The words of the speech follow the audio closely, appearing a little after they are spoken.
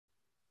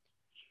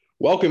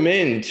Welcome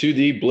in to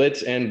the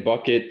Blitz and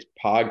Bucket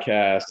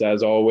podcast.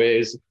 As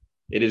always,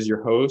 it is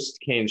your host,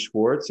 Kane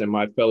Schwartz, and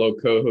my fellow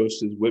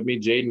co-host is with me,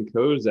 Jaden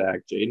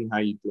Kozak. Jaden, how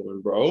you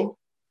doing, bro?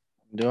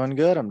 I'm doing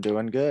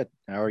good.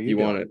 How are you You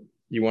doing? want to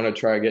you want to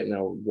try getting a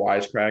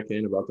wisecrack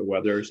in about the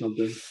weather or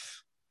something?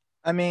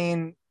 I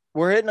mean,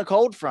 we're hitting a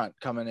cold front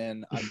coming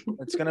in.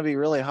 It's going to be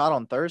really hot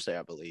on Thursday,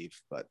 I believe.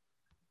 But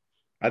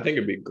I think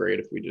it'd be great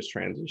if we just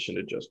transition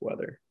to just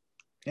weather.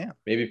 yeah,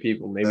 Maybe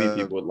people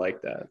would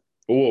like that.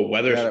 Oh,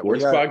 weather we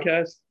sports got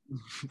podcast?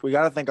 we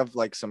got to think of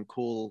like some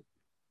cool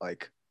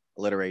like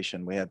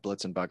alliteration. We had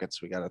blitz and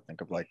buckets. We got to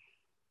think of like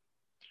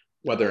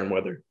Weather and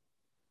weather.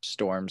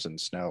 storms and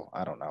snow.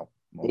 I don't know.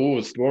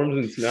 Oh, storms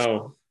and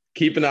snow.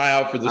 Keep an eye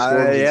out for the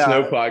storms and Yeah,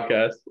 snow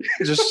podcast.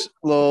 just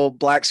a little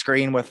black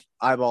screen with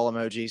eyeball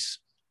emojis.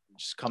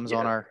 Just comes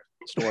on our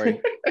story.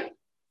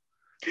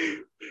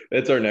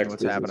 It's our next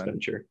What's business happening?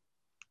 venture.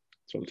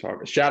 That's what I'm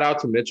talking. Shout out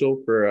to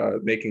Mitchell for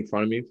making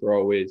fun of me for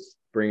always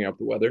bringing up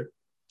the weather.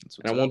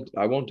 And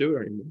I won't do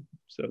it anymore.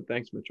 So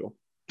thanks, Mitchell.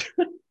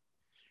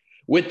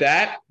 With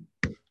that,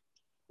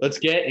 let's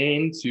get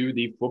into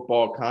the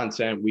football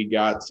content we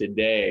got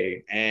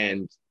today.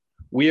 And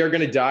we are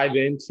going to dive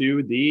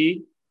into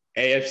the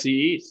AFC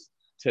East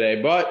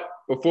today. But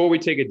before we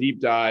take a deep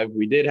dive,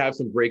 we did have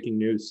some breaking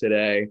news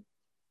today.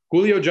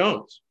 Julio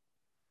Jones,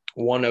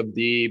 one of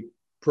the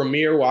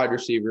premier wide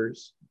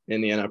receivers in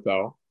the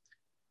NFL,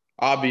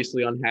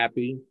 obviously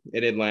unhappy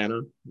in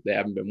Atlanta. They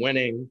haven't been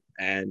winning.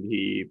 And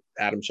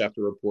Adam Schefter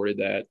reported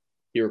that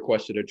he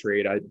requested a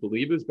trade. I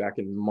believe it was back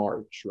in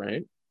March,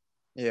 right?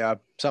 Yeah,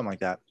 something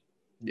like that.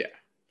 Yeah.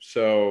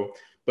 So,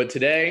 but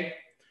today,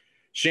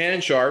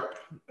 Shannon Sharp,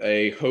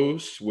 a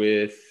host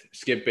with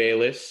Skip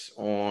Bayless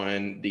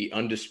on the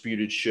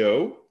Undisputed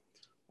Show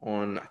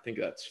on, I think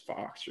that's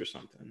Fox or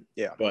something.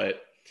 Yeah.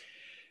 But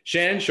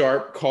Shannon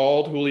Sharp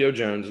called Julio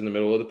Jones in the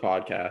middle of the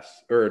podcast,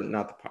 or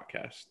not the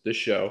podcast, the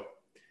show.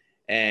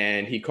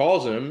 And he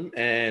calls him,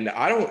 and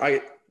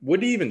what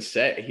did he even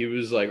say? He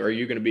was like, "Are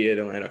you going to be an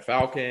Atlanta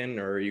Falcon,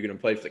 or are you going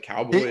to play for the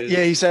Cowboys?"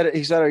 He said,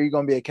 "Are you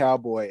going to be a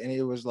Cowboy?" And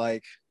he was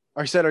like,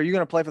 or he said, "Are you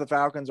going to play for the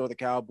Falcons or the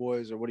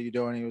Cowboys, or what are you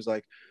doing?" And he was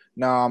like,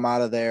 "No, I'm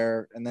out of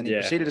there." And then he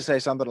proceeded to say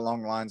something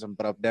along the lines of,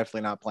 "But I'm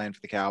definitely not playing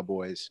for the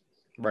Cowboys."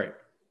 Right.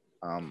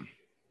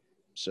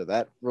 So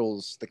that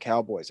rules the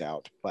Cowboys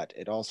out, but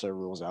it also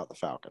rules out the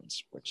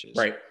Falcons, which is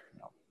right.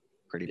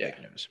 Pretty big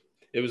news.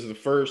 It was the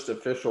first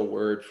official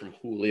word from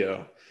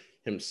Julio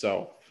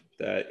himself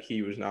that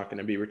he was not going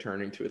to be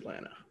returning to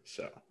Atlanta.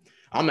 So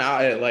I'm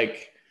out at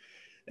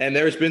and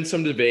there's been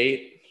some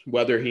debate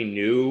whether he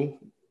knew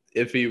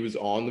if he was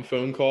on the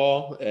phone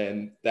call,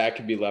 and that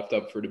could be left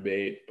up for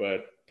debate.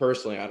 But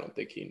personally, I don't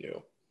think he knew.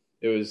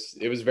 It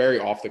was very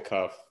off the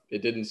cuff.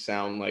 It didn't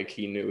sound like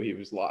he knew he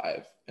was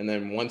live. And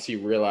then once he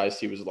realized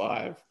he was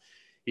live,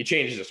 he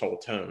changed his whole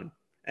tone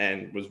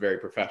and was very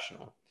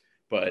professional.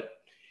 But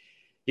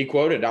he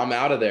quoted, "I'm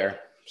out of there."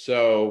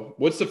 So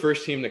what's the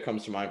first team that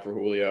comes to mind for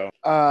Julio?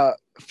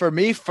 For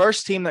me,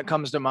 first team that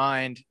comes to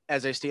mind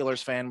as a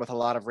Steelers fan with a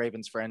lot of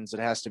Ravens friends, it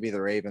has to be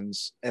the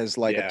Ravens as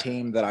a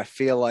team that I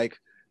feel like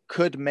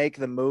could make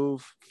the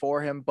move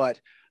for him.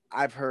 But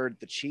I've heard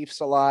the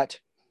Chiefs a lot.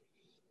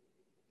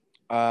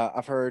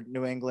 I've heard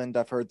New England.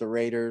 I've heard the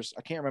Raiders.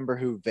 I can't remember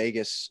who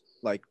Vegas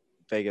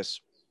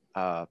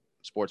sportsbook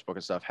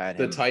and stuff had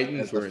him. The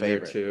Titans were in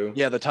there too.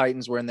 Yeah, the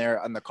Titans were in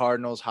there, and the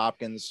Cardinals,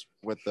 Hopkins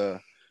with the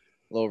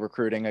little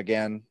recruiting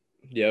again.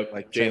 Yep,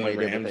 like Jalen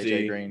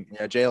Ramsey. Green.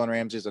 Yeah, Jalen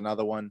Ramsey is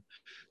another one.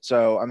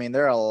 So I mean,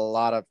 there are a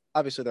lot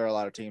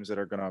of teams that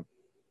are going to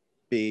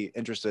be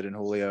interested in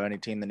Julio. Any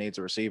team that needs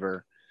a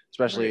receiver,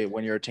 especially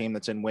when you're a team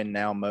that's in win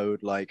now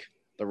mode, like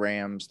the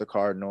Rams, the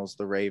Cardinals,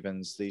 the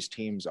Ravens. These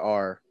teams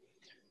are.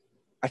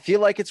 I feel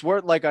like it's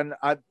worth I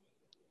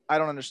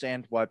don't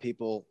understand why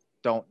people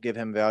don't give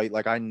him value.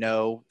 Like, I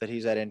know that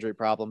he's had injury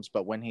problems,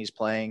 but when he's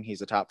playing,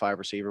 he's a top 5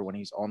 receiver when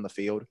he's on the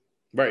field.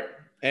 Right.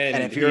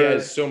 And if he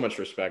has so much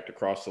respect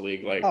across the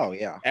league. Like, oh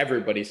yeah,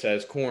 everybody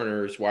says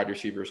corners, wide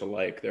receivers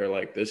alike. They're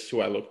like, this is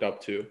who I looked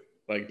up to.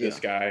 Like, this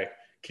guy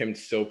can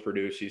still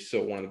produce. He's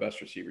still one of the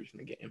best receivers in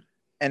the game.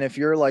 And if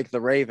you're like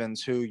the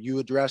Ravens, who you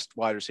addressed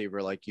wide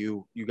receiver, like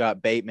you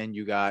got Bateman,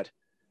 you got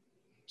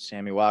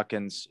Sammy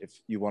Watkins, if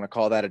you want to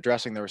call that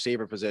addressing the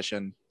receiver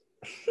position,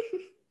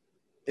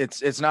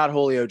 it's not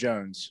Julio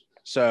Jones.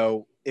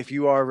 So if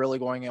you are really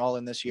going all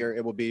in this year,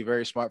 it will be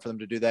very smart for them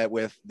to do that.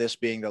 With this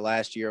being the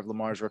last year of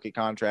Lamar's rookie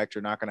contract,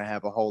 you're not going to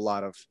have a whole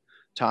lot of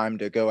time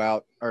to go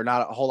out, or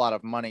not a whole lot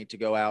of money to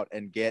go out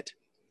and get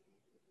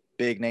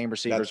big name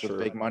receivers with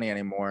big money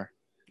anymore.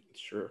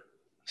 That's true.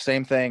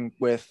 Same thing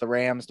with the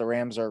Rams. The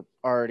Rams are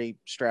already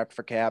strapped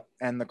for cap,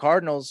 and the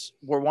Cardinals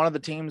were one of the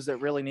teams that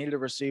really needed a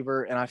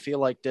receiver, and I feel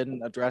like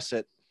didn't address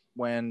it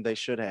when they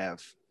should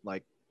have.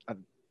 Like, I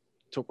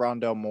took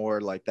Rondell Moore.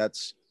 Like,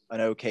 that's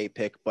an okay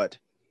pick, but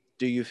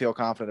do you feel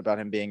confident about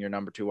him being your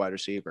number 2 wide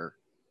receiver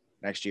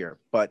next year?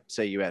 But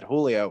say you had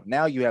Julio,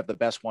 now you have the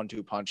best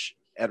 1-2 punch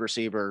at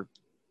receiver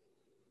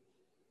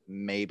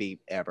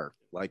maybe ever.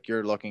 Like,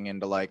 you're looking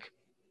into like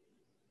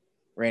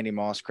Randy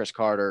Moss, Chris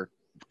Carter,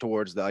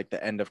 towards the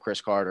end of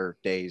Chris Carter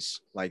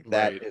days. Like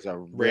that Right. is a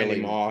Randy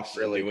really, Moss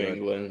in really New good.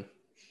 England.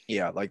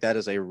 Yeah, like that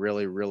is a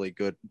really, really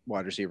good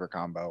wide receiver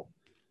combo,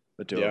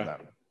 the two of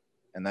them.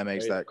 And that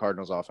makes that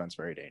Cardinals offense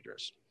very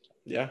dangerous.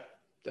 Yeah,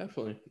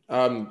 definitely.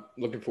 I'm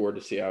looking forward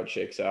to see how it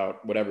shakes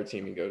out, whatever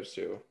team he goes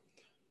to.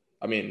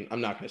 I mean,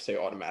 I'm not going to say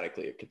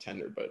automatically a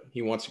contender, but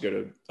he wants to go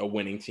to a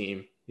winning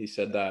team. He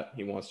said that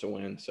he wants to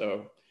win.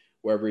 So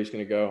wherever he's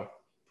going to go,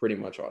 pretty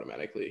much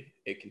automatically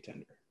a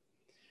contender.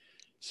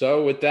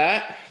 So with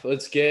that,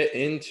 let's get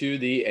into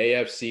the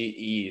AFC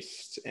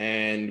East.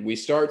 And we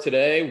start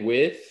today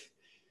with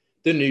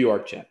the New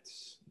York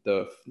Jets,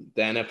 the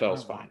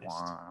NFL's finest.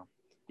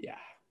 Yeah.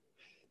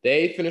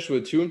 They finished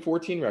with a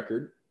 2-14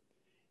 record,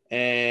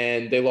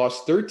 and they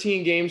lost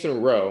 13 games in a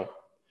row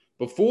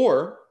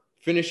before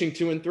finishing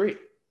 2-3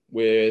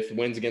 with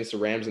wins against the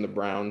Rams and the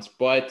Browns.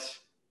 But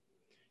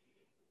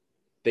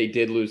they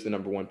did lose the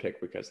number 1 pick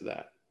because of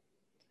that.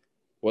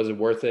 Was it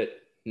worth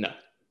it? No.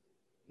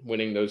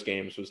 Winning those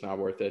games was not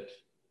worth it.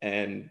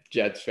 And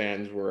Jets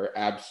fans were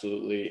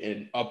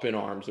absolutely up in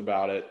arms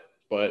about it.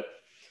 But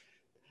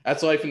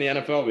that's life in the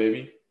NFL,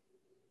 baby.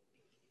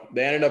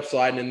 They ended up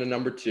sliding into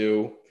number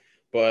 2.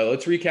 But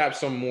let's recap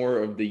some more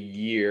of the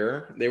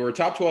year. They were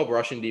top 12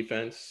 rushing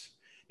defense.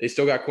 They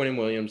still got Quentin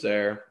Williams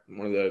there,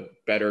 one of the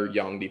better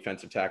young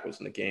defensive tackles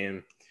in the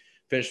game.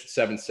 Finished with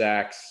 7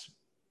 sacks.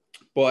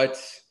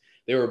 But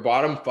they were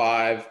bottom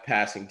 5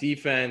 passing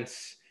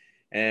defense,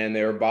 and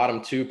they were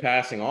bottom 2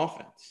 passing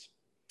offense.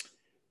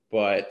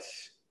 But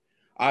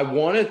I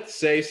want to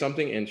say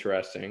something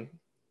interesting.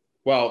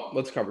 Well,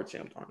 let's cover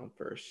Sam Darnold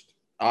first.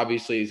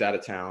 Obviously, he's out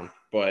of town,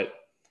 but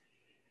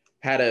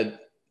had a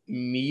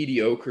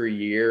mediocre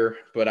year.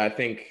 But I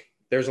think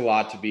there's a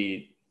lot to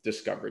be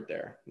discovered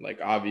there. Like,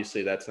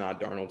 obviously, that's not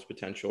Darnold's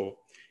potential.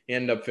 He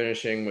ended up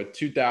finishing with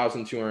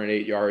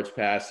 2,208 yards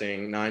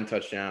passing, 9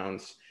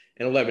 touchdowns,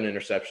 and 11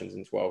 interceptions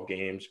in 12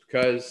 games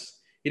because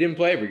he didn't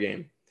play every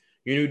game.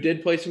 You know who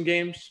did play some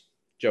games?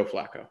 Joe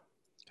Flacco.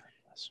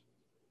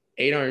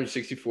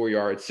 864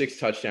 yards, 6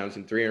 touchdowns,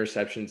 and 3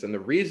 interceptions. And the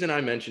reason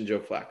I mentioned Joe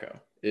Flacco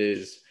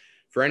is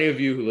for any of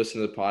you who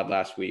listened to the pod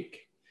last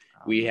week,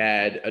 we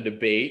had a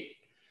debate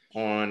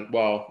on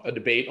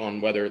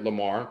whether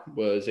Lamar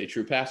was a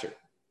true passer.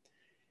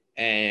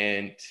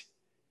 And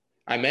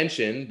I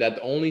mentioned that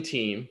the only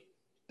team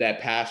that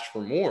passed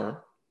for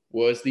more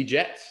was the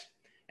Jets.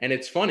 And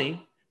it's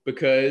funny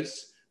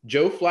because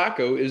Joe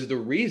Flacco is the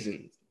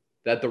reason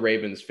that the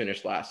Ravens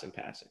finished last in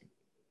passing,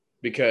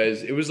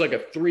 because it was like a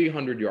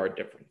 300-yard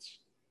difference.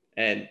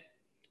 And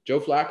Joe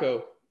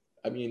Flacco,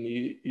 I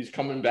mean, he's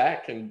coming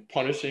back and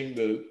punishing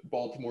the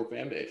Baltimore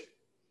fan base.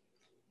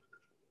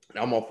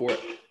 I'm all for it.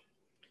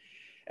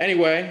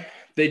 Anyway,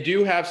 they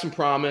do have some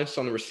promise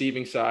on the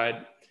receiving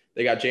side.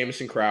 They got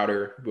Jamison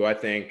Crowder, who I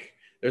think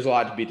there's a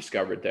lot to be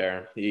discovered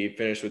there. He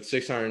finished with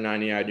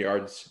 699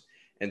 yards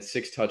and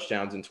 6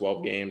 touchdowns in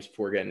 12 games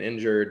before getting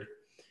injured.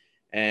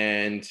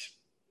 And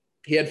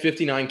he had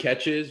 59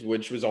 catches,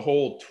 which was a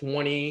whole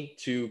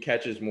 22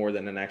 catches more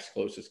than the next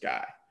closest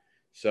guy.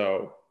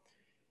 So,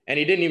 and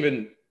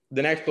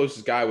the next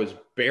closest guy was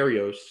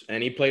Berrios,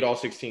 and he played all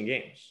 16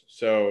 games.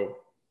 So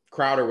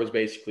Crowder was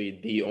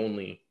basically the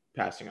only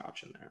passing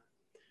option there.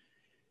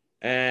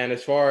 And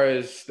as far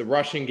as the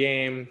rushing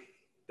game,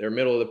 they're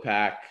middle of the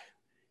pack.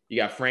 You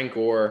got Frank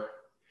Gore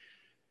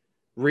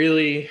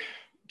really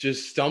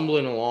just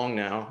stumbling along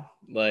now.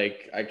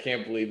 Like, I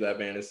can't believe that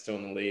man is still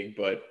in the league,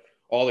 but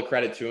all the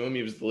credit to him.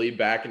 He was the lead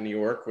back in New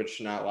York,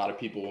 which not a lot of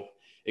people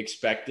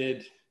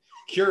expected.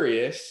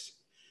 Curious,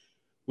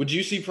 would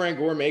you see Frank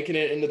Gore making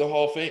it into the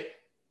Hall of Fame?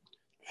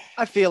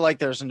 I feel like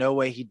there's no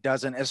way he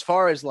doesn't. As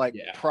far as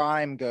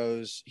prime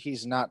goes,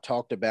 he's not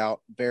talked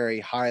about very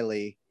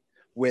highly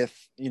with,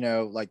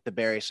 like the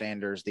Barry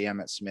Sanders, the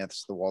Emmitt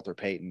Smiths, the Walter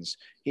Paytons.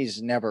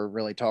 He's never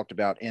really talked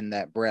about in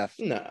that breath.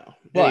 No,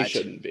 but he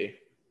shouldn't be.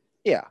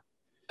 Yeah,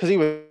 because he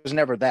was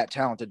never that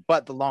talented,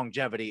 but the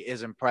longevity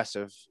is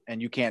impressive,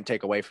 and you can't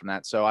take away from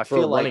that. So I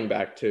feel like running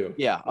back too.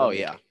 Yeah. Oh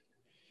yeah.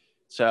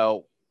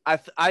 So I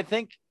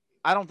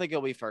don't think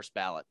he'll be first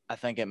ballot. I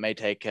think it may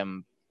take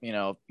him,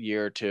 a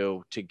year or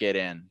two to get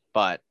in,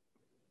 but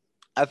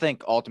I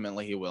think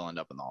ultimately he will end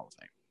up in the Hall of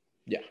Fame.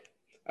 Yeah,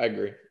 I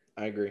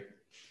agree.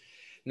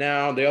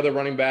 Now, the other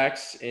running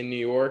backs in New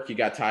York, you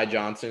got Ty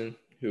Johnson,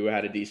 who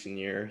had a decent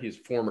year. He's a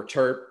former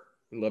Terp.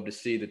 We'd love to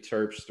see the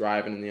Terps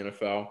thriving in the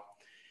NFL.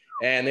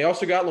 And they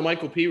also got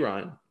LaMichael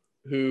Pirine,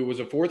 who was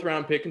a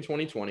 4th-round pick in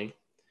 2020.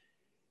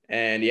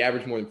 And he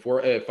averaged more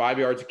than 5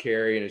 yards a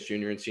carry in his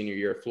junior and senior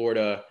year at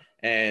Florida.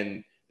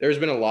 And there's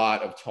been a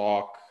lot of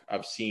talk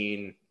I've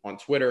seen on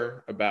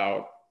Twitter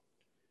about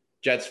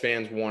Jets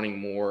fans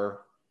wanting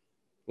more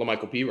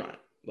LaMichael Pirine.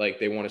 Like,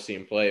 they want to see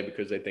him play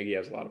because they think he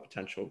has a lot of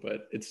potential.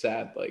 But it's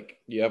sad. Like,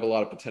 you have a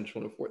lot of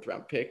potential in a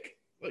 4th-round pick.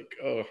 Like,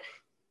 oh,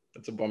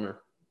 that's a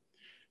bummer.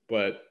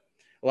 But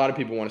a lot of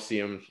people want to see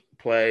him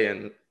play,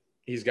 and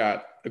he's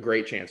got a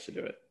great chance to do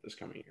it this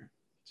coming year.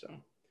 So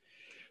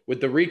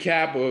with the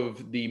recap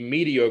of the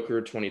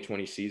mediocre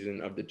 2020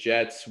 season of the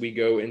Jets, we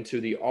go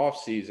into the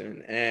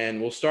offseason, and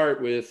we'll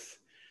start with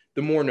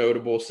the more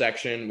notable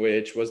section,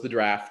 which was the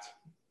draft.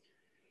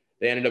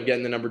 They ended up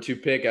getting the number 2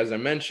 pick, as I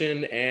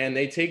mentioned, and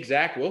they take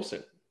Zach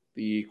Wilson,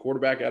 the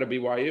quarterback out of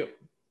BYU.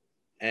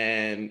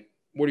 And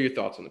what are your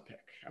thoughts on the pick?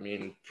 I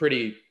mean,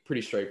 pretty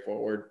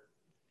straightforward.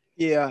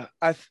 Yeah,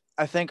 I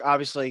think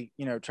obviously,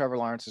 Trevor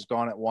Lawrence has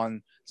gone at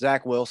 1.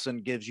 Zach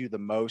Wilson gives you the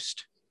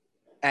most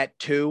at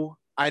 2.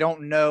 I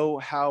don't know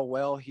how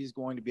well he's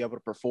going to be able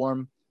to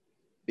perform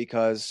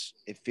because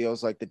it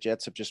feels like the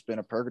Jets have just been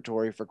a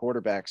purgatory for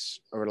quarterbacks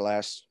over the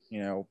last,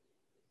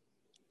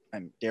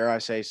 and dare I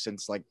say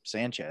since like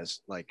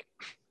Sanchez,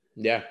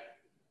 yeah.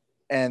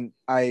 And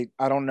I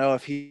don't know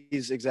if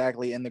he's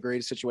exactly in the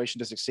greatest situation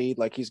to succeed.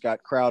 Like he's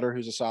got Crowder,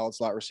 who's a solid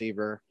slot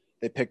receiver.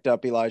 They picked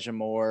up Elijah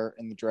Moore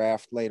in the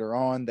draft later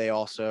on. They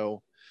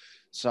also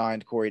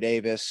signed Corey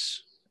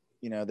Davis.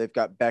 They've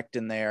got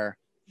Becton there.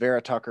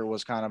 Vera Tucker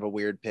was kind of a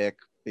weird pick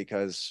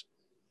because,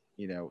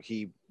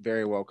 he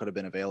very well could have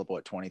been available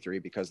at 23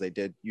 because they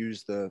did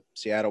use the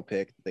Seattle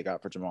pick that they got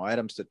for Jamal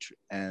Adams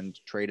and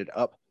traded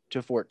up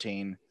to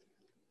 14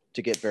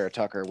 to get Vera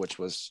Tucker, which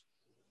was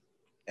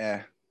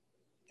in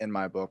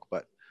my book.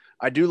 But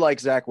I do like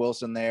Zach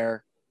Wilson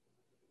there.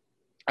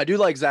 I do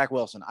like Zach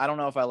Wilson. I don't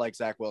know if I like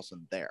Zach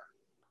Wilson there.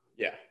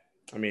 Yeah.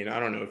 I mean, I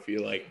don't know if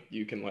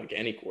you can like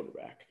any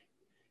quarterback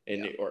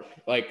in New York.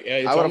 Like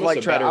I would have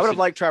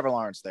liked Trevor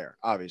Lawrence there,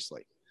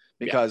 obviously.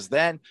 Because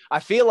then I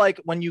feel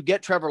like when you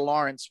get Trevor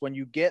Lawrence, when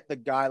you get the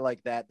guy like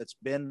that's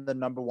been the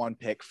number 1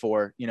 pick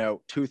for,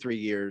 2-3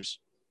 years,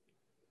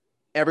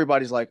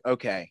 everybody's like,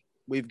 okay,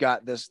 we've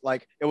got this.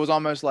 Like, it was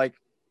almost like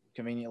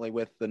conveniently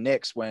with the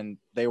Knicks when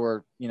they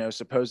were,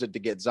 supposed to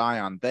get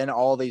Zion. Then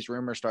all these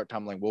rumors start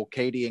tumbling. Will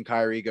KD and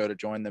Kyrie go to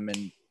join them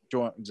and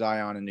join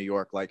Zion in New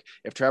York? Like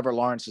if Trevor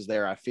Lawrence is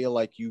there, I feel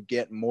like you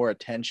get more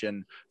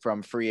attention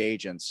from free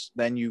agents.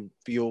 Then you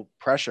feel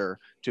pressure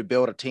to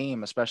build a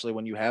team, especially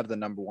when you have the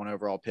number 1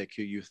 overall pick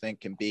who you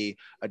think can be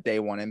a day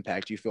 1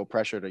 impact. You feel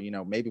pressure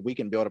to, maybe we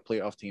can build a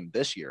playoff team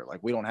this year. Like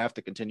we don't have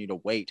to continue to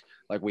wait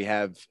like we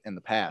have in the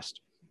past.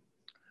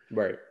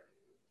 Right.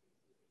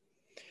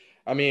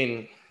 I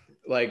mean,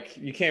 like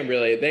you can't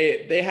really,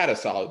 they had a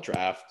solid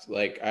draft.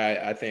 Like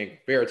I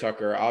think Vera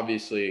Tucker,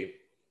 obviously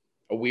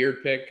a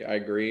weird pick, I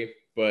agree,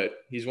 but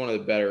he's one of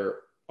the better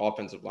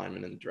offensive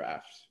linemen in the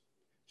draft.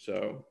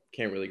 So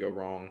can't really go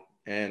wrong.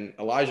 And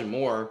Elijah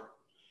Moore,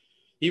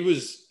 he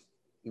was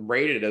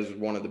rated as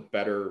one of the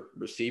better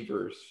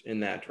receivers in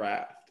that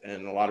draft.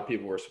 And a lot of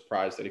people were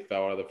surprised that he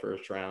fell out of the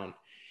first round.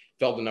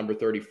 Fell to number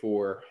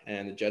 34,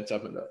 and the Jets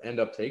end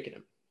up taking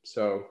him.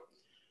 So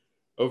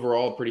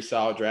overall, pretty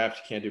solid draft.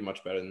 You can't do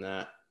much better than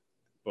that.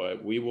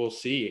 But we will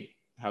see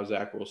how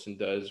Zach Wilson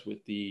does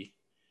with the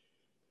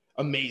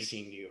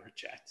amazing New York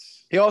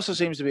Jets. He also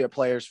seems to be a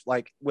player's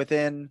like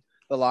within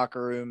the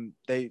locker room.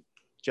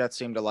 Jets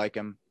seem to like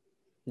him.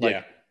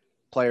 Yeah.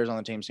 Players on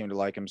the team seem to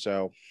like him.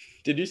 So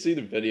did you see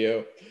the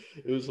video?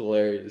 It was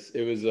hilarious.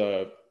 It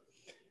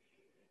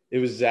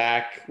was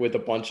Zach with a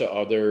bunch of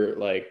other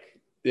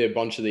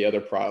the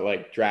other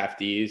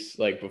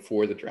draftees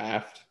before the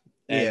draft.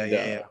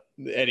 And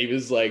and he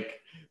was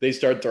like, they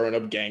start throwing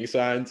up gang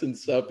signs and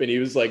stuff, and he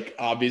was like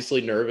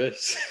obviously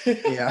nervous.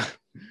 Yeah.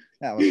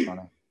 That was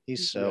funny.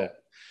 He's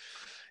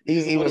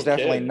he was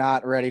definitely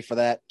not ready for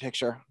that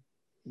picture.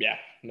 Yeah,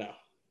 no.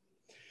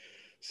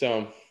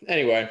 So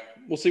anyway,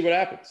 we'll see what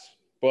happens.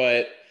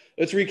 But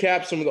let's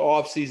recap some of the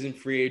offseason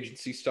free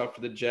agency stuff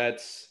for the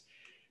Jets.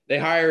 They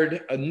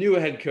hired a new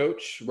head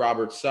coach,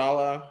 Robert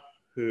Saleh,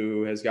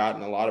 who has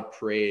gotten a lot of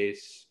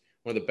praise.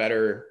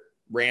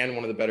 Ran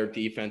one of the better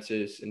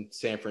defenses in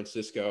San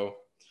Francisco.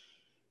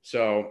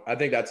 So I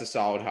think that's a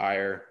solid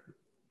hire.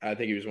 I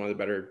think he was one of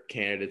the better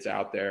candidates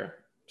out there.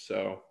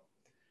 So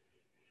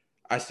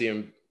I see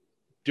him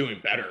doing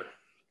better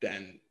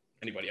than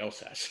anybody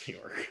else has in New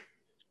York.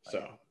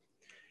 So,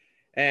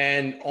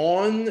 and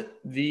on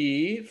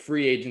the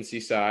free agency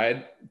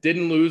side,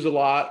 didn't lose a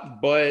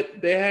lot,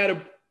 but they had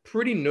a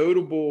pretty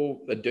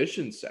notable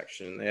addition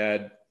section.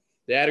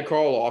 They added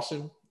Carl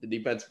Lawson, the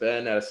defensive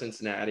end out of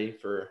Cincinnati,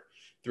 for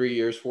 3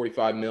 years,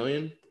 $45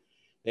 million.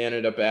 They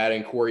ended up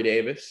adding Corey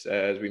Davis,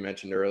 as we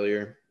mentioned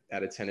earlier,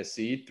 out of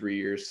Tennessee, 3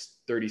 years,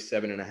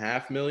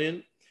 $37.5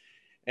 million.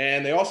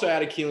 And they also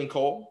added Keelan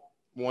Cole,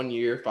 1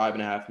 year,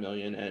 $5.5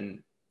 million.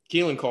 And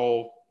Keelan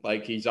Cole,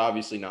 he's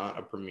obviously not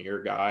a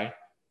premier guy,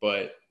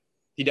 but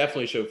he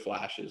definitely showed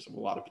flashes of a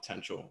lot of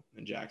potential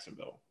in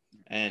Jacksonville.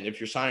 And if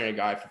you're signing a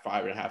guy for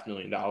 $5.5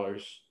 million,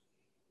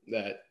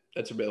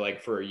 that's a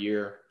bit for a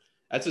year.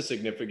 That's a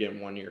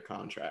significant 1 year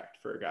contract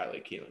for a guy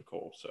like Keelan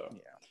Cole. So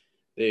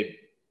they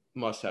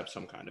must have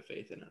some kind of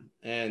faith in him.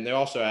 And they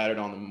also added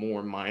on the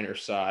more minor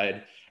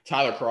side,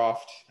 Tyler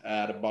Kroft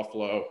out of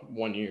Buffalo,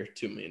 1 year,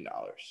 $2 million.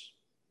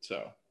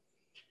 So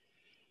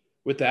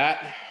with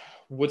that,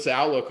 what's the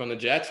outlook on the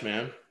Jets,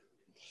 man?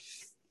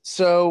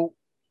 So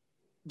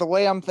the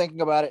way I'm thinking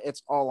about it,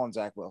 it's all on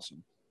Zach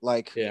Wilson.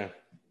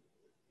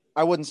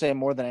 I wouldn't say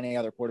more than any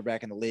other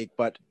quarterback in the league,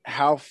 but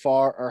how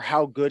far or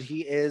how good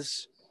he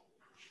is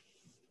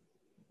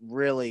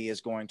really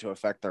is going to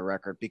affect their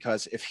record.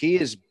 Because if he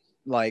is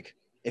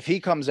if he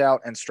comes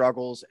out and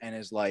struggles and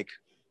is like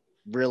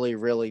really,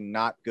 really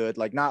not good,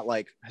 like not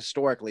like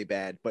historically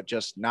bad, but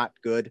just not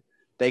good,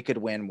 they could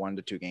win 1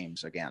 to 2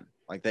 games again.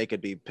 Like they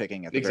could be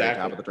picking at the very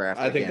top of the draft.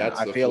 I think again.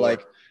 that's I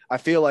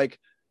feel like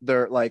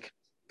they're like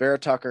Vera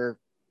Tucker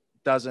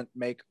doesn't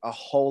make a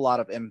whole lot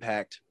of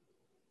impact.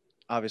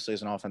 Obviously,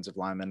 as an offensive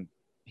lineman,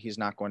 he's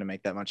not going to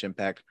make that much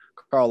impact.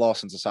 Carl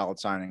Lawson's a solid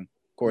signing.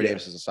 Corey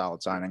Davis is a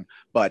solid signing,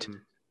 but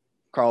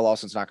Carl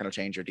Lawson's not going to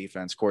change your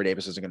defense. Corey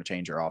Davis isn't going to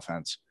change your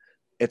offense.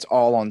 It's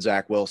all on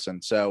Zach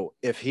Wilson. So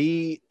if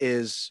he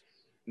is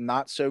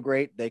not so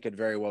great, they could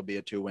very well be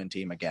a 2-win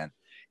team again.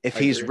 If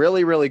he's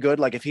really, really good,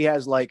 like if he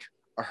has like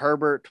a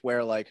Herbert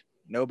where like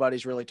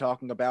nobody's really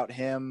talking about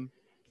him,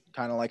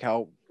 kind of like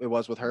how it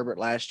was with Herbert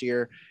last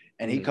year,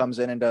 and he comes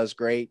in and does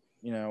great,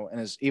 you know, and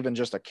is even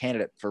just a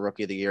candidate for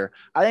Rookie of the Year,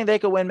 I think they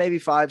could win maybe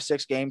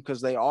 5-6 games because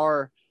they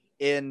are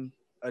in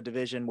a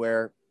division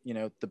where, you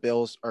know, the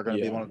Bills are going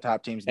to be one of the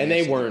top teams. And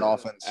they weren't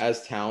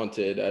as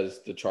talented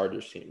as the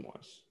Chargers team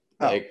was.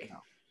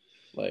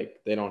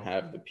 Like they don't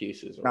have the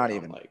pieces. Not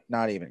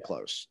even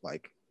close.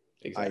 Like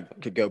I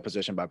could go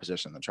position by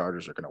position. The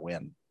Chargers are going to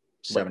win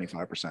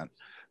 75%.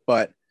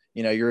 But,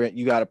 you know,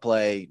 you got to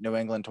play New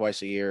England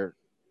twice a year.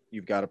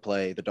 You've got to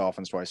play the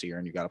Dolphins twice a year,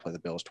 and you got to play the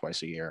Bills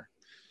twice a year.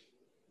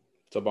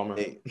 It's a bummer.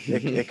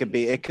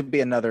 It could be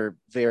another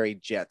very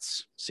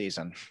Jets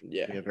season.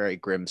 Yeah, a very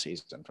grim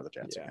season for the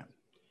Jets. Yeah,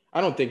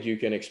 I don't think you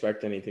can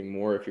expect anything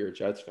more if you're a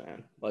Jets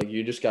fan. Like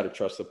you just got to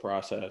trust the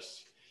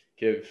process.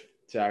 Give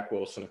Zach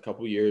Wilson a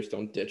couple years.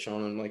 Don't ditch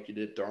on him like you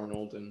did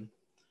Darnold, and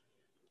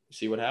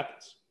see what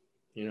happens.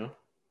 You know.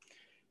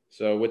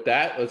 So with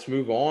that, let's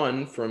move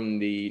on from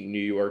the New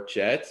York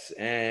Jets,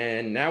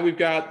 and now we've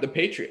got the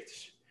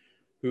Patriots,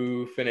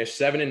 who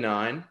finished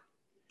 7-9,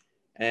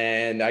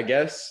 and I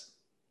guess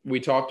we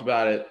talked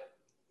about it,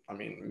 I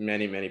mean,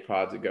 many, many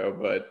pods ago,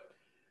 but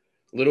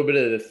a little bit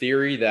of the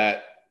theory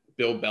that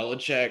Bill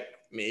Belichick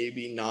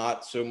maybe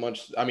not so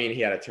much – I mean,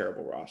 he had a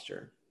terrible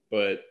roster,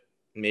 but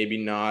maybe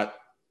not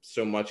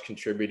so much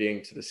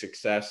contributing to the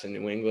success in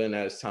New England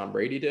as Tom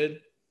Brady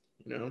did.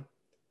 You know,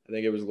 I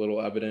think it was a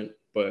little evident,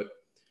 but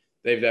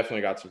they've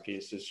definitely got some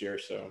pieces this year,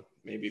 so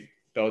maybe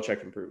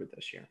Belichick can prove it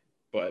this year.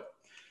 But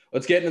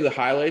let's get into the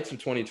highlights of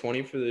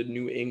 2020 for the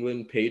New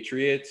England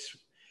Patriots.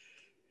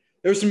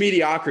 There was some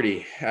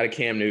mediocrity out of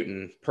Cam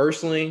Newton.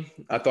 Personally,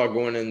 I thought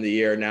going into the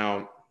year,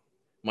 now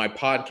my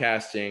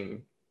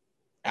podcasting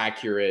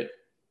accurate,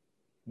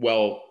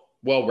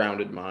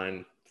 well-rounded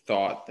mind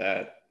thought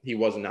that he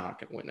was not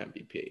going to win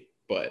MVP.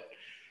 But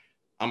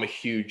I'm a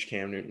huge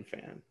Cam Newton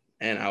fan.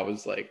 And I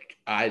was like,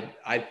 I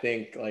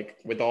think like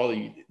with all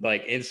the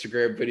like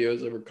Instagram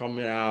videos that were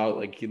coming out,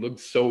 like he looked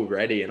so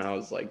ready. And I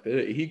was like,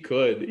 he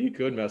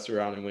could mess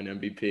around and win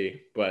MVP,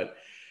 but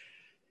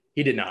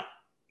he did not.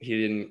 He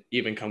didn't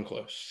even come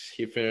close.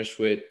 He finished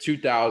with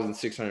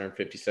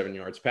 2,657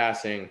 yards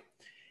passing,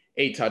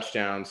 8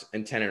 touchdowns,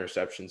 and 10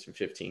 interceptions in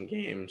 15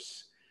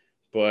 games.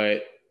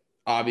 But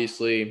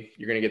obviously,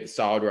 you're going to get the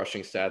solid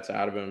rushing stats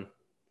out of him.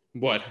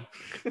 What?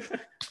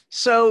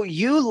 So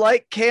you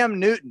like Cam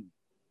Newton,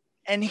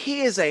 and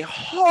he is a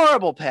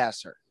horrible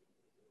passer.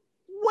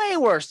 Way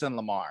worse than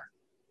Lamar.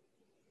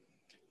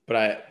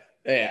 But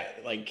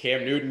like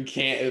Cam Newton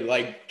can't,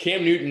 like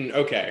Cam Newton,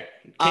 okay.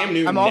 Cam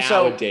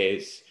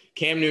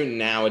Newton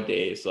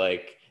nowadays,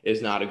 like,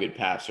 is not a good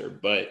passer,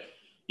 but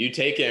you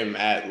take him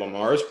at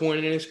Lamar's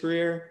point in his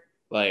career,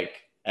 like,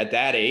 at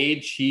that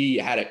age, he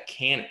had a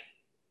cannon,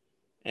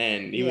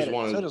 and he was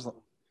one of the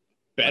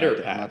better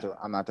passers.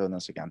 I'm not doing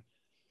this again.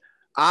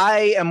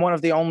 I am one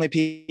of the only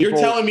people. You're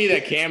telling me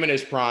that Cam in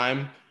his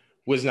prime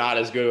was not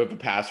as good of a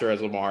passer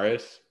as Lamar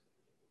is?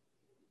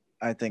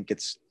 I think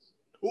it's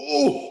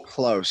Oh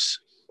close.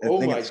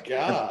 my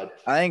God.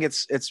 I think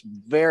it's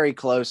very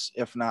close,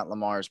 if not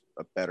Lamar's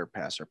a better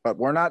passer. But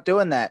we're not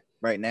doing that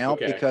right now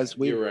because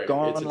we've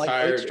gone on like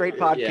 8 straight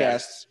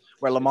podcasts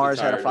where Lamar's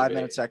had a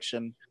 5-minute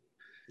section.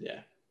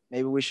 Yeah.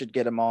 Maybe we should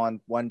get him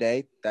on one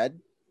day. That'd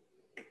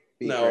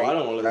be great, I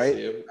don't want to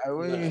see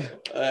him.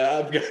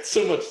 I've got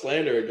so much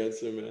slander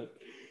against him, man.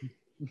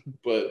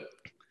 But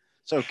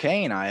so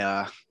Kane,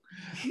 I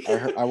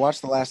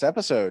watched the last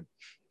episode.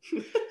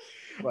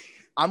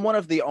 I'm one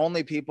of the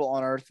only people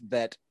on earth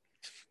that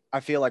I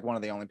feel like one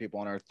of the only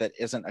people on earth that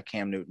isn't a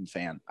Cam Newton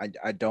fan.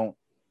 I don't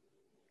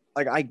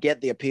like, I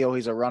get the appeal.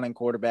 He's a running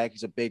quarterback.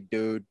 He's a big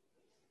dude,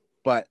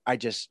 but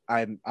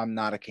I'm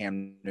not a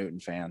Cam Newton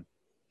fan.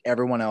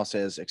 Everyone else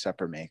is except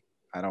for me.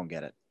 I don't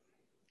get it.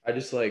 I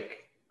just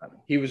like,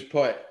 he was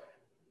put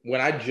when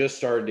I just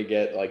started to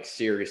get like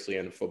seriously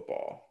into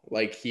football,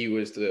 like he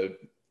was the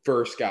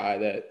first guy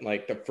that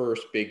like the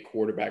first big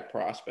quarterback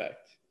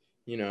prospect,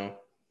 you know,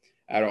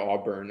 out of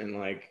Auburn. And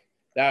like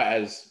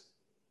those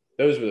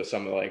were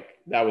some of like,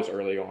 that was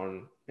early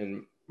on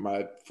in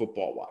my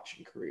football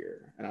watching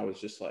career. And I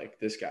was just like,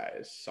 this guy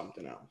is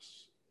something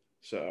else.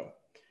 So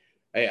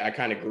I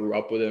kind of grew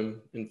up with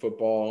him in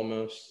football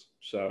almost.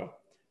 So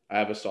I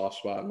have a soft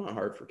spot in my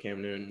heart for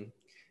Cam Newton.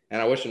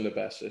 And I wish him the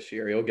best this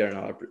year. He'll get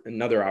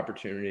another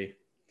opportunity.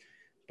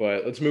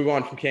 But let's move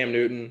on from Cam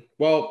Newton.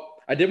 Well,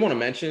 I did want to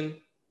mention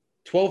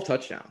 12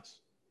 touchdowns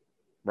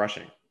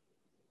rushing.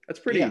 That's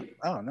pretty. Yeah.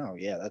 Oh, no.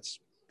 Yeah, that's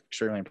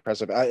extremely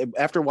impressive.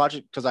 After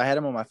watching, because I had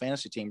him on my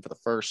fantasy team for the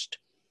first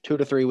 2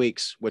 to 3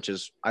 weeks, which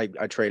is I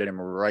traded him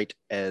right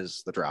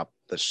as the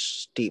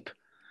steep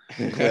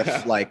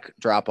cliff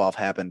drop off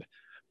happened.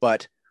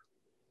 But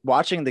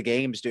watching the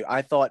games, dude,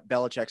 I thought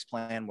Belichick's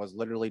plan was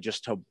literally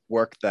just to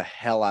work the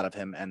hell out of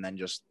him and then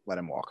just let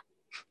him walk.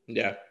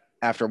 Yeah.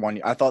 After 1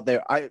 year, I thought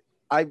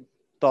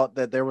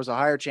that there was a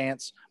higher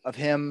chance of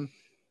him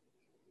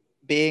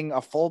being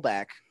a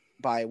fullback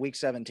by week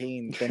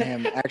 17 than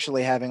him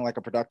actually having like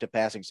a productive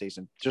passing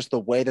season. Just the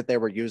way that they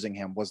were using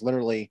him was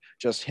literally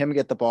just him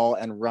get the ball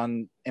and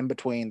run in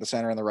between the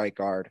center and the right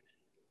guard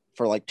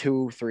for like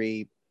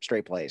 2-3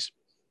 straight plays.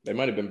 They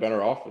might have been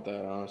better off with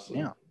that, honestly.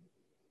 Yeah.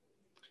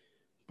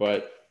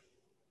 But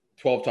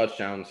 12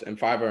 touchdowns and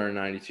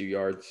 592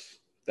 yards.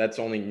 That's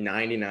only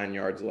 99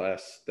 yards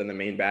less than the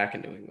main back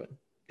in New England,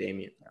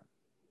 Damian. Yeah.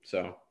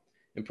 So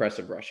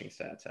impressive rushing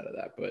stats out of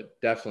that, but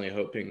definitely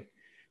hoping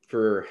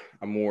for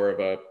a more of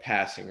a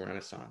passing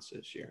renaissance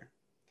this year.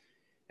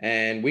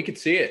 And we could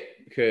see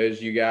it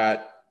because you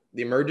got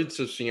the emergence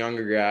of some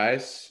younger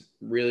guys,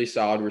 really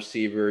solid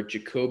receiver,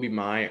 Jacoby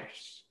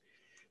Myers,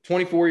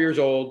 24 years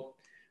old,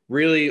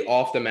 really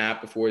off the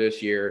map before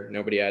this year.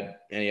 Nobody had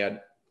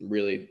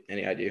really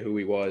any idea who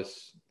he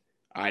was.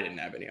 I didn't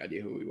have any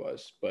idea who he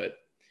was, but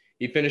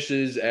he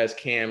finishes as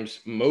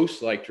Cam's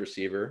most liked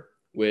receiver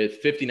with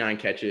 59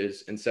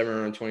 catches and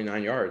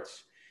 729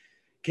 yards.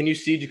 Can you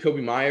see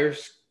Jacoby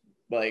Myers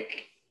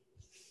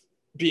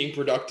being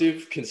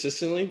productive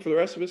consistently for the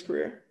rest of his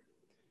career?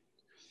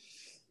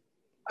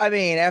 I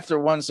mean, after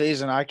one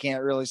season, I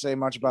can't really say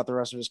much about the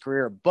rest of his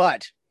career,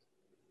 but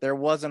there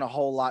wasn't a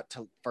whole lot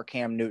for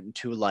Cam Newton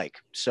to like.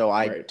 So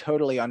I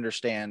totally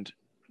understand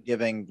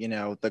giving,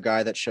 the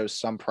guy that shows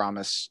some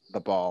promise the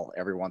ball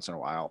every once in a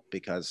while,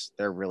 because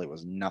there really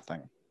was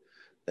nothing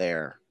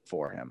there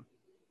for him.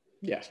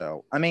 Yeah.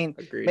 So, I mean,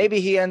 agreed.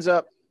 Maybe he ends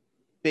up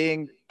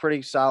being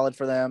pretty solid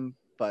for them,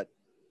 but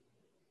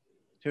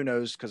who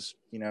knows? Because,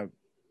 it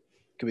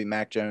could be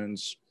Mac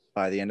Jones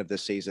by the end of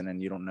this season,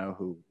 and you don't know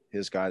who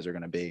his guys are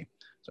going to be.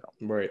 So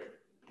right.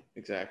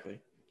 Exactly.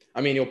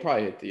 I mean, you'll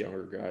probably hit the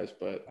younger guys,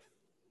 but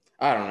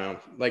I don't know.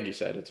 Like you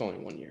said, it's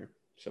only 1 year,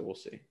 so we'll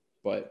see.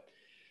 But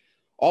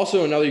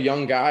also another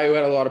young guy who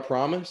had a lot of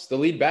promise, the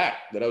lead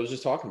back that I was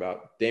just talking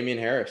about, Damian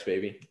Harris,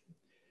 baby.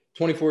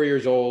 24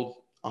 years old,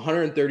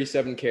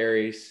 137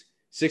 carries,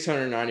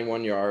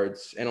 691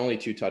 yards, and only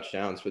 2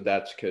 touchdowns. But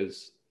that's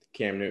because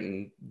Cam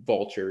Newton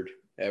vultured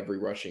every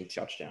rushing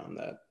touchdown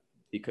that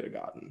he could have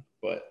gotten.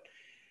 But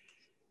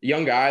a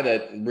young guy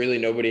that really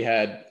nobody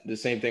had the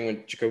same thing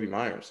with Jacoby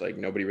Myers.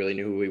 Nobody really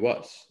knew who he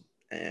was.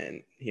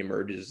 And he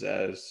emerges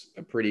as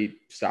a pretty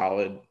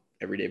solid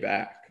everyday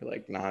back.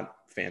 Not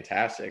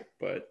fantastic,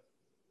 but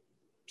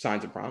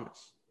signs of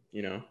promise,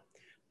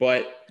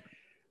 But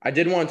I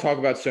did want to talk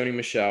about Sony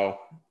Michel.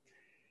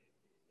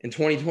 In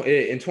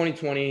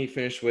 2020, he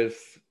finished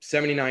with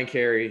 79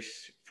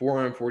 carries,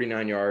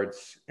 449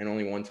 yards, and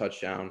only 1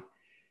 touchdown.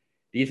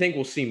 Do you think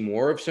we'll see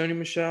more of Sony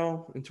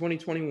Michel in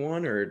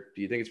 2021, or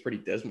do you think it's pretty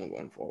dismal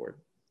going forward?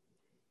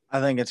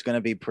 I think it's going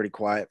to be pretty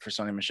quiet for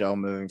Sony Michel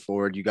moving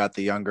forward. You got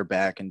the younger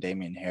back and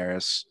Damian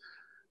Harris.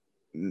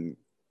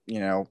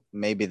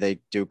 Maybe they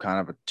do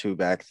kind of a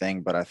 2-back thing,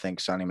 but I think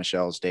Sony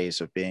Michel's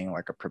days of being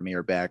a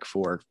premier back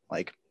for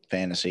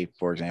fantasy,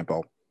 for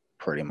example,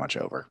 pretty much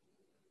over.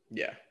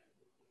 Yeah.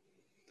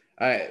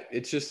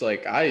 It's just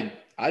I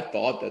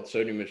thought that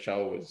Sony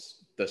Michel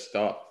was the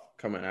stuff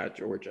coming out of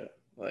Georgia.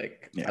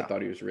 I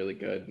thought he was really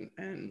good.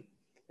 And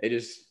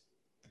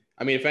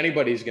if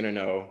anybody's going to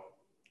know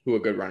who a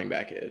good running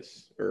back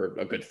is, or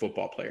a good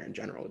football player in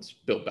general, it's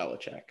Bill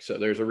Belichick. So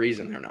there's a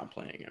reason they're not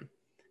playing him.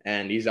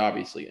 And he's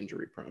obviously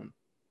injury prone.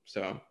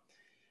 So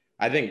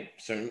I think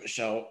Sony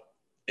Michel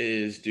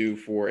is due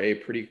for a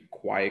pretty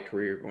quiet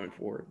career going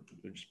forward,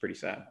 which is pretty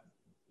sad.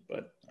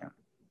 But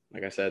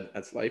like I said,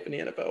 that's life in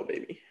the NFL,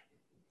 baby.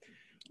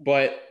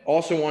 But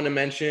also want to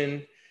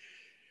mention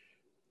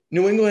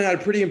New England had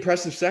a pretty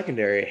impressive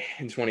secondary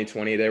in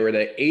 2020. They were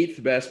the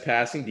 8th best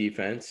passing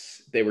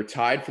defense. They were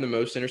tied for the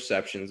most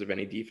interceptions of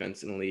any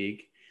defense in the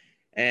league.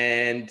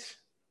 And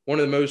one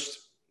of the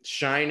most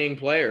shining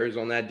players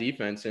on that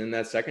defense and in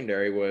that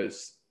secondary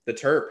was the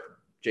Terp,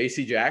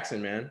 J.C.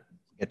 Jackson, man.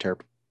 A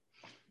Terp.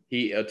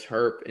 A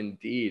Terp,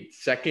 indeed.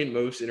 2nd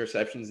most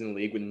interceptions in the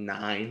league with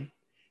 9.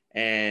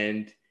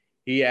 And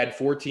he had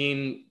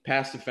 14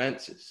 pass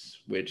defenses,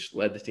 which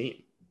led the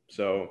team.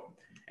 So,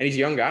 and he's a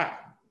young guy.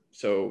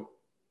 So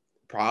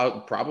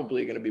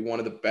probably going to be one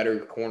of the better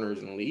corners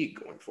in the league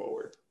going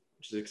forward,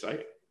 which is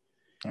exciting.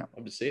 Yeah.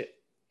 Love to see it.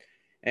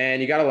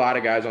 And you got a lot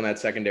of guys on that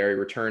secondary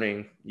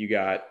returning. You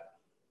got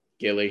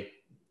Gilly,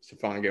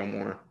 Stefon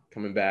Gilmore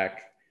coming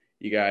back.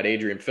 You got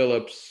Adrian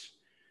Phillips,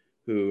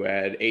 who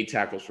had 8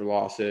 tackles for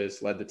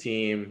losses, led the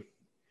team.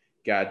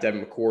 Got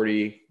Devin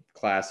McCourty,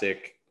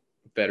 classic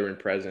veteran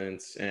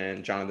presence,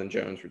 and Jonathan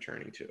Jones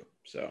returning too.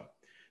 So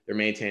they're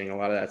maintaining a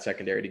lot of that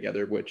secondary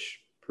together,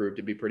 which proved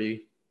to be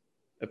pretty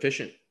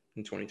efficient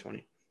in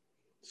 2020.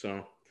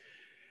 So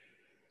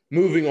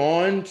moving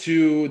on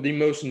to the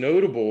most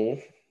notable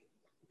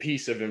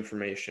piece of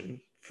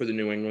information for the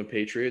New England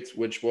Patriots,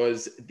 which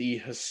was the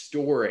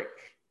historic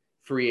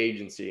free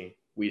agency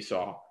we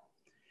saw.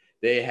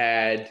 They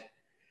had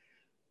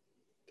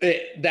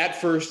that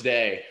first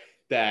day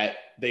that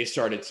they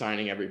started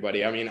signing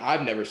everybody. I mean,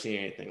 I've never seen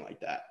anything like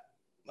that,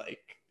 like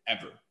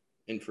ever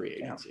in free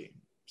agency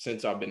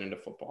since I've been into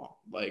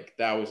football. Like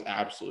that was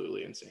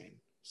absolutely insane.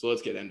 So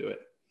let's get into it.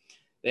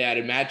 They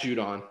added Matt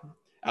Judon,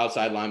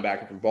 outside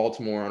linebacker from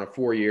Baltimore, on a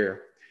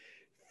 4-year,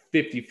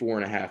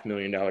 $54.5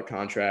 million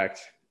contract.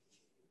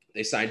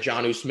 They signed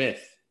Jonnu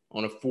Smith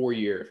on a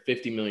 4-year,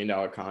 $50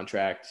 million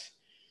contract.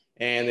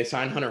 And they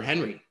signed Hunter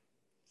Henry,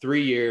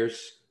 3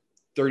 years,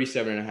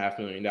 $37.5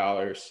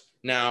 million.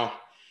 Now,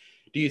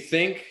 do you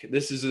think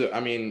this is,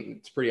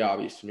 it's pretty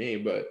obvious to me,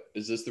 but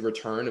is this the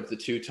return of the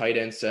 2 tight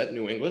end set in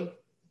New England?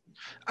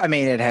 I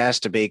mean, it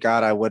has to be.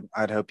 God,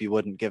 I'd hope you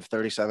wouldn't give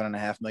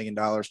 $37.5 million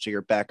to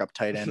your backup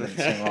tight end in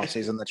the same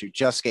offseason that you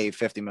just gave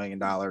 $50 million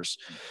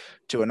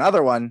to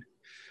another one.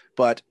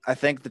 But I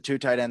think the 2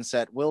 tight end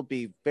set will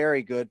be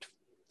very good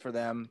for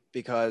them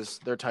because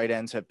their tight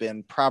ends have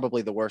been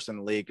probably the worst in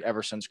the league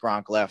ever since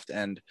Gronk left.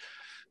 And,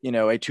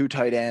 a 2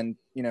 tight end,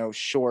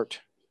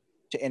 short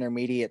to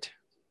intermediate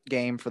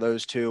game for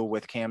those 2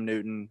 with Cam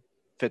Newton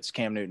fits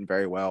Cam Newton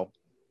very well.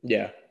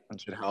 Yeah.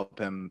 And should help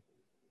him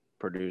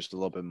produce a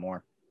little bit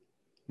more.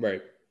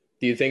 Right.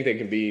 Do you think they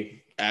can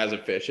be as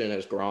efficient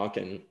as Gronk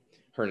and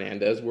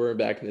Hernandez were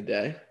back in the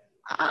day?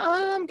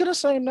 I'm going to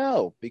say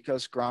no,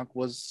 because Gronk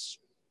was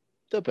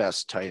the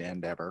best tight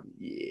end ever.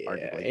 Yeah.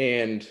 Arguably.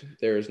 And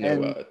there's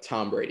no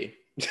Tom Brady.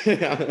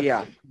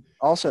 Yeah.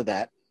 Also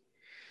that.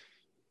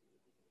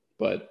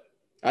 But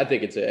I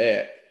think it's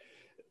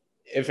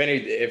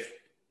if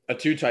a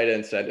 2 tight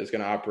end set is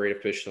going to operate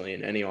efficiently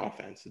in any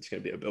offense, it's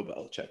going to be a Bill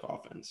Belichick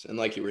offense. And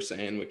like you were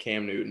saying with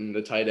Cam Newton,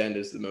 the tight end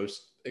is the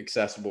most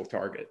accessible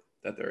target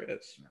that there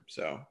is.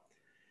 So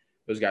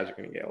those guys are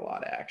going to get a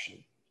lot of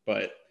action.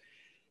 But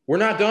we're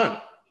not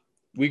done.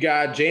 We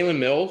got Jalen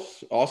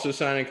Mills also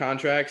signing a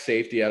contract,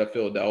 safety out of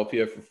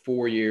Philadelphia for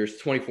 4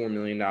 years, $24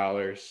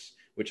 million,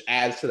 which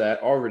adds to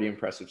that already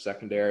impressive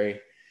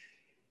secondary.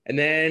 And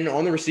then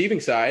on the receiving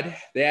side,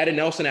 they added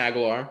Nelson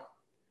Aguilar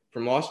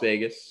from Las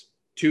Vegas,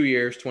 2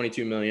 years,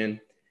 $22 million.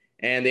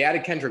 And they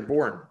added Kendrick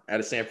Bourne out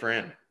of San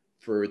Fran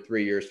for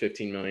 3 years,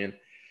 $15 million.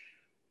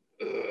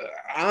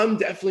 I'm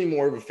definitely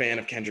more of a fan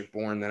of Kendrick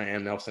Bourne than I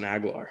am Nelson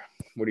Aguilar.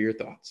 What are your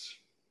thoughts?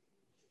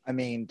 I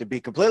mean, to be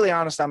completely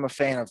honest, I'm a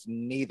fan of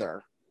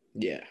neither.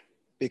 Yeah.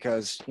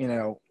 Because,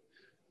 you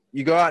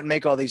go out and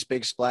make all these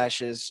big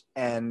splashes,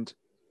 and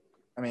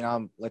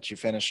I'll let you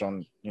finish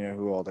on,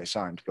 who all they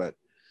signed, but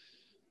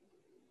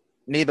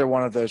neither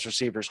one of those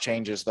receivers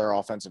changes their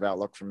offensive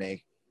outlook for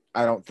me.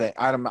 I don't think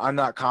I'm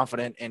not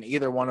confident in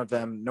either one of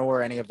them,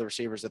 nor any of the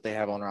receivers that they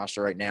have on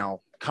roster right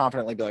now.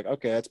 Confidently be like,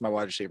 okay, that's my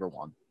wide receiver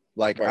 1.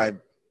 Like right.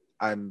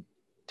 I'm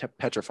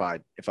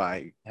petrified if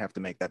I have to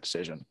make that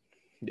decision.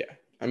 Yeah.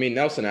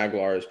 Nelson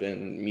Aguilar has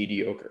been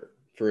mediocre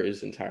for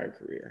his entire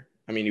career.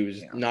 He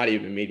was not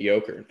even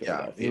mediocre in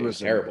Philadelphia. Yeah, he was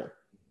terrible.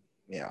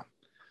 Yeah.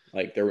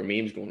 Like there were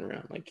memes going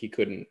around. Like he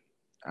couldn't.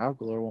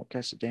 Aguilar won't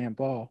catch the damn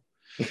ball.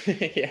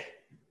 Yeah.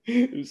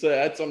 So it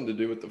had something to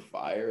do with the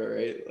fire,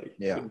 right? Like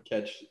he couldn't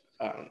catch.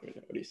 I don't even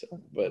know what he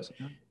said, but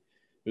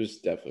it was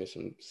definitely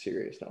some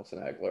serious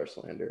Nelson Aguilar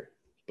slander.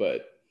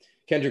 But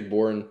Kendrick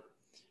Bourne,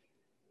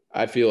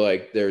 I feel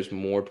like there's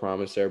more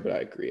promise there, but I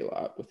agree a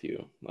lot with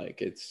you.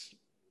 Like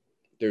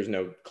there's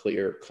no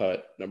clear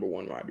cut number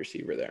 1 wide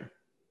receiver there.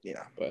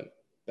 Yeah. But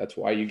that's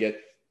why you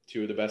get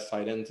 2 of the best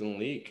tight ends in the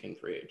league in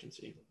free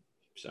agency.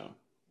 So,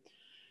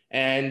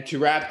 and to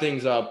wrap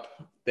things up,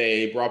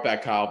 they brought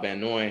back Kyle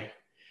Van Noy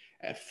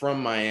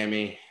from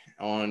Miami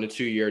on a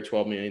 2-year,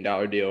 $12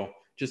 million deal.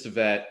 Just a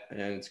vet, and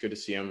it's good to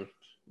see him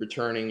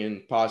returning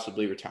and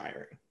possibly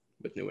retiring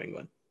with New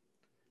England.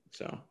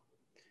 So,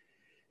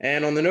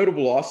 and on the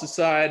notable losses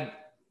side,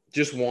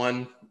 just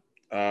one.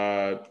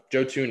 Joe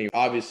Thuney,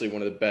 obviously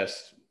one of the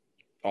best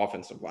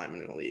offensive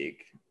linemen in the league.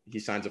 He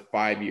signs a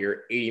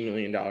 5-year, $80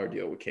 million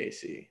deal with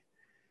KC.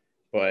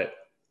 But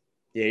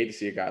you hate to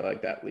see a guy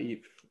like that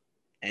leave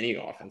any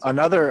offense.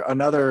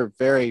 Another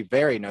very,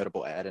 very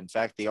notable ad. In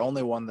fact, the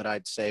only one that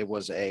I'd say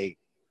was a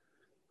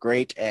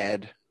great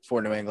ad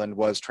for New England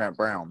was Trent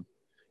Brown.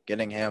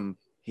 Getting him,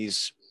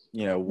 he's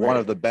one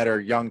of the better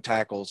young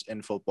tackles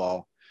in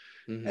football,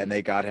 and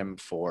they got him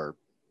for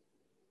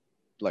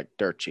like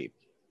dirt cheap.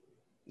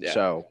 Yeah.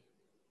 So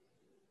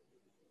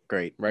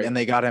great. Right. And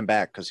they got him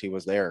back because he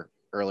was there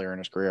earlier in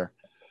his career.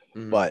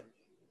 But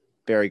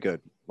very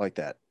good. Like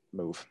that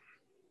move.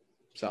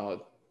 Solid.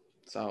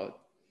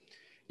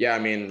 Yeah,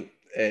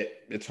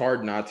 it's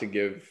hard not to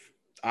give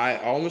 – I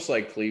almost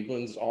like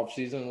Cleveland's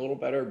offseason a little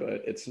better,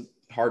 but it's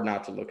hard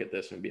not to look at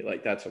this and be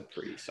like, that's a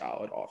pretty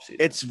solid offseason.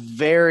 It's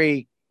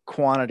very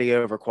quantity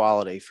over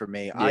quality for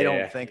me. Yeah, I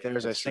don't think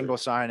there's a single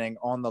signing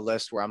on the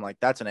list where I'm like,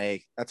 that's an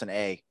A. That's an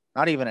A.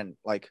 Not even in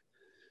like –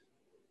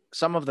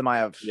 some of them I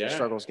have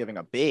struggles giving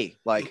a B.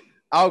 Like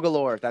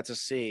Algalore, that's a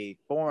C.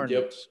 Bourne,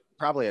 Yep.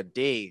 probably a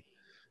D.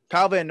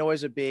 Kyle Van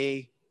Noy's a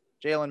B.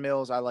 Jalen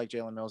Mills, I like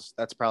Jalen Mills.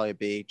 That's probably a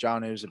B.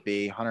 John U's a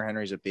B. Hunter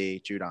Henry's a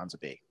B. Judon's a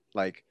B.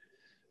 Like,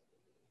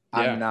 Yeah.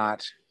 I'm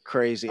not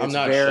crazy. I'm It's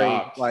not very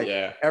shocked. like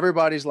Yeah.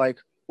 everybody's like,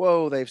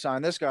 whoa, they've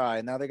signed this guy,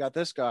 and now they got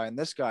this guy and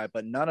this guy,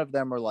 but none of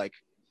them are like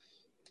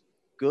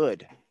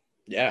good.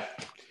 Yeah.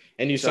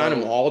 And you sign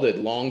them all to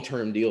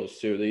long-term deals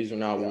too. These are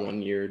not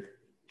 1 year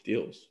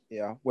deals.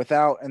 Yeah.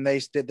 And they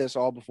did this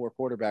all before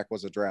quarterback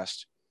was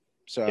addressed.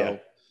 So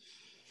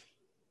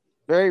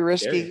very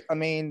risky. Scary. I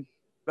mean,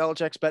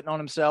 Belichick's betting on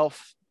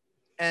himself.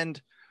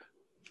 And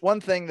one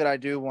thing that I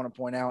do want to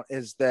point out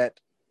is that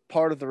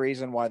part of the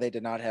reason why they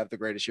did not have the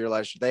greatest year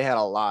last year, they had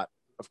a lot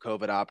of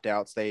COVID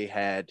opt-outs. They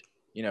had,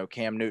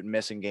 Cam Newton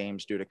missing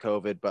games due to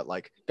COVID, but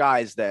like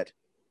guys that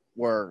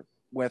were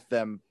with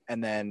them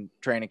and then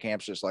training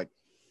camps just like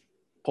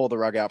pulled the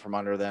rug out from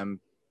under them,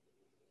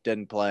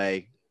 didn't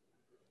play.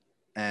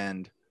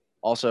 And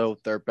also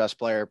their best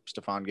player,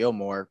 Stefon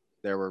Gilmore,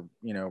 there were,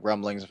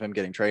 rumblings of him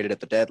getting traded at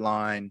the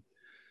deadline.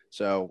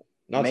 So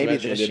not maybe to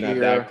mention this didn't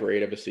year, have that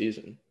great of a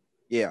season.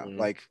 Yeah,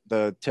 like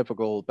the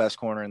typical best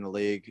corner in the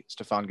league,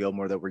 Stefon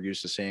Gilmore, that we're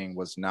used to seeing,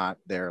 was not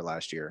there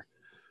last year.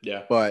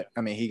 Yeah. But,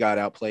 I mean, he got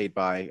outplayed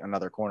by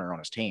another corner on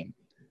his team.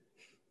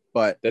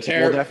 But the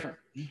Terp.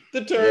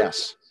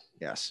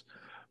 Yes.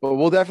 But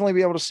we'll definitely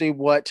be able to see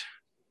what,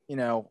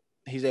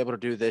 he's able to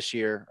do this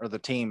year, or the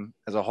team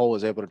as a whole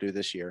is able to do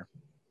this year.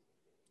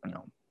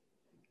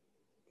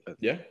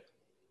 Yeah.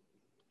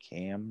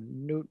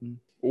 Cam Newton.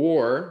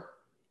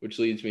 Which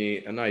leads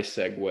me a nice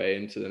segue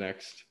into the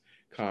next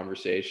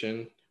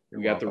conversation.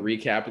 We got the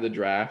recap of the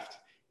draft.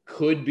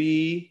 Could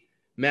be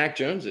Mac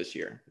Jones this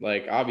year.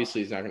 Like,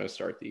 obviously he's not going to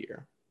start the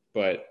year,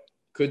 but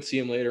could see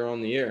him later on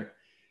in the year.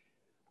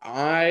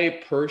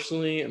 I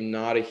personally am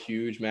not a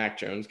huge Mac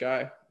Jones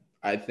guy.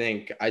 I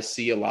think I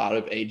see a lot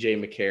of A.J.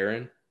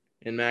 McCarron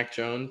in Mac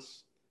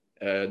Jones,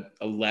 a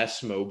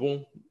less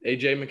mobile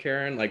A.J.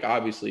 McCarron. Like,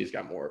 obviously he's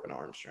got more of an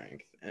arm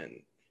strength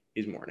and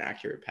he's more an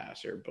accurate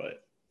passer,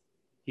 but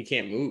he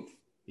can't move.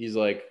 He's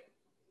like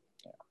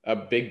a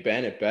Big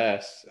Ben at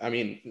best. I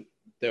mean,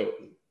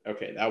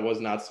 that was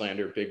not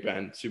slander. Big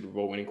Ben, Super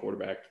Bowl winning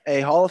quarterback.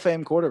 A Hall of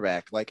Fame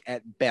quarterback, like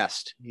at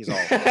best, he's all.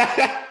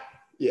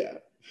 Yeah.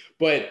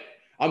 But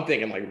I'm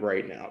thinking like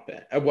right now,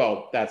 Ben.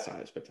 Well, that's not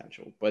his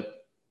potential.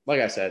 But like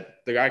I said,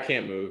 the guy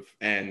can't move.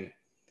 And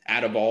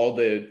out of all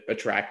the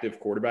attractive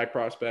quarterback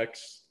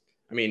prospects,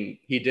 I mean,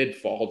 he did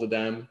fall to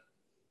them.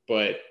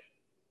 But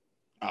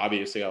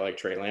obviously, I like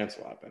Trey Lance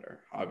a lot better.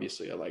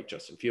 Obviously, I like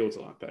Justin Fields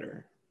a lot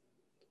better.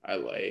 I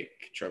like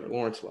Trevor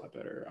Lawrence a lot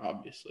better,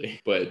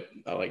 obviously. But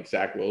I like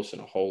Zach Wilson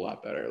a whole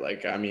lot better.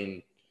 Like, I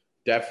mean,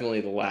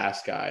 definitely the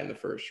last guy in the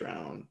first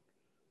round,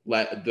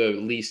 the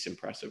least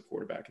impressive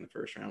quarterback in the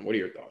first round. What are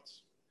your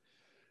thoughts?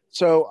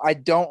 So I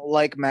don't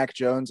like Mac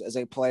Jones as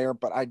a player,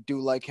 but I do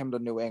like him to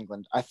New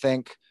England. I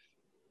think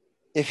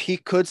if he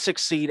could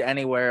succeed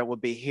anywhere, it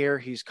would be here.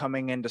 He's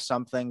coming into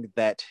something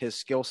that his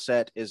skill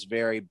set is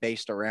very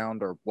based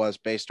around, or was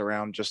based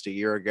around just a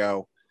year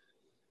ago.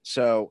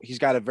 So he's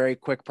got a very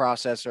quick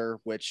processor,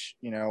 which,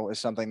 is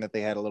something that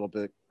they had a little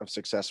bit of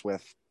success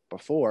with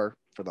before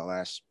for the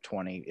last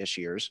 20-ish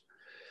years.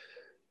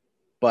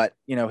 But,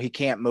 he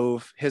can't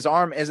move. His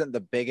arm isn't the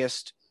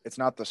biggest. It's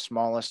not the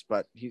smallest,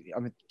 but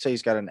say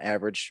he's got an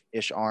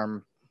average-ish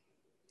arm.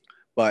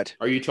 But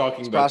are you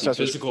talking about the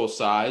physical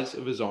size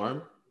of his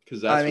arm?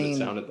 Because that's what it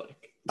sounded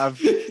like.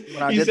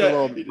 When I did the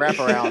little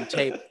wraparound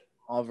tape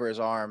over his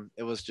arm,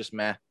 it was just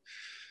meh.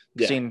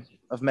 Yeah.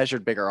 I've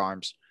measured bigger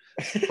arms.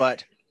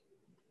 But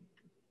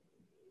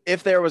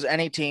if there was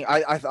any team,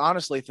 I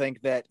honestly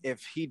think that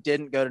if he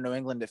didn't go to New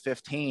England at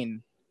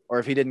 15, or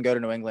if he didn't go to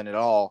New England at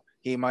all,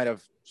 he might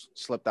have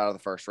slipped out of the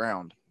first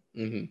round.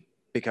 Mm-hmm.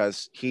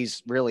 Because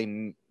he's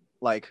really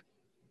like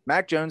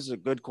Mac Jones is a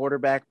good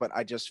quarterback, but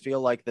I just feel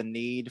like the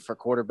need for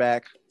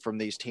quarterback from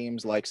these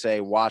teams, like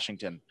say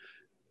Washington,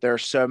 there are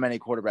so many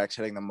quarterbacks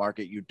hitting the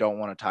market. You don't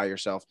want to tie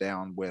yourself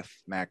down with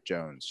Mac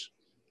Jones,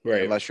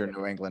 right? Unless you're in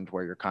New England,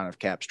 where you're kind of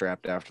cap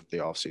strapped after the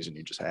offseason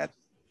you just had.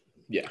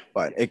 Yeah,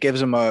 but it gives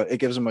him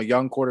a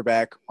young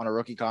quarterback on a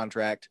rookie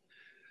contract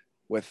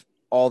with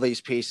all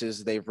these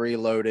pieces. They've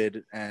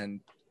reloaded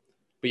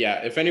But yeah,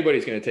 if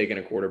anybody's going to take in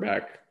a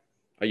quarterback,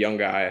 a young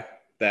guy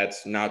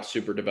that's not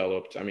super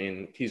developed, I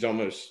mean, he's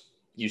almost,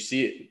 you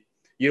see it,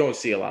 you don't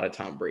see a lot of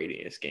Tom Brady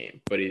in his game,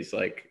 but he's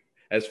like,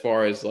 as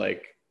far as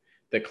like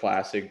the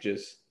classic,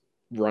 just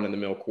run of the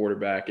mill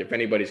quarterback, if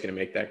anybody's going to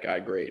make that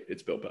guy great,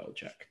 it's Bill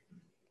Belichick.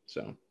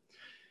 So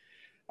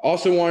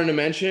also wanted to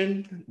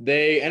mention,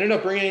 they ended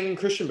up bringing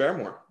Christian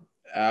Barmore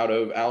out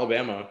of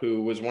Alabama,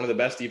 who was one of the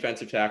best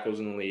defensive tackles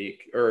in the league,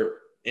 or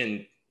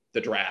in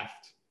the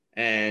draft.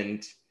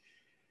 And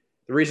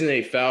the reason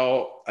they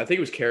fell, I think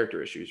it was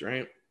character issues,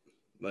 right?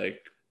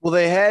 Well,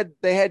 they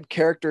had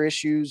character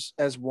issues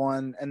as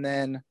one. And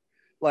then,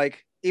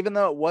 like, even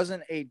though it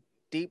wasn't a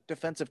deep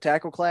defensive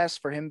tackle class,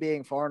 for him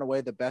being far and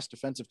away the best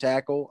defensive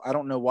tackle, I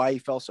don't know why he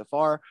fell so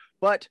far.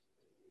 But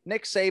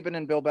Nick Saban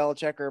and Bill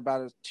Belichick are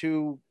about as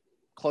two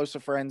close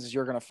of friends as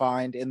you're going to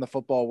find in the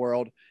football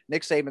world.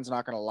 Nick Saban's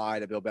not going to lie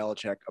to Bill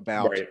Belichick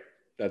about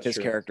his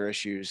character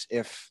issues.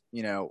 If,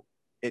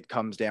 it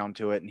comes down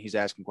to it and he's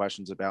asking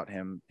questions about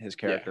his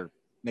character,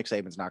 Nick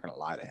Saban's not going to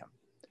lie to him.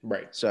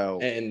 Right. So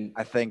and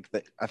I think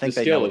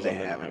they know what they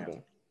have in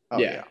him. Oh,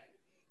 yeah.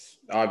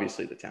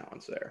 Obviously the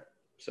talent's there.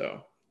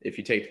 So if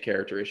you take the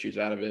character issues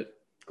out of it,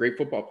 great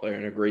football player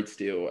and a great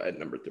steal at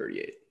number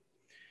 38.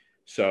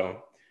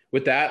 So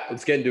with that,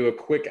 let's get into a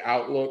quick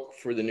outlook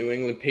for the New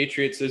England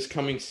Patriots this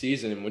coming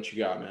season. What you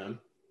got, man?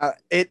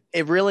 It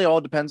really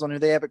all depends on who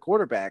they have at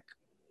quarterback,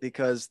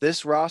 because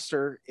this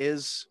roster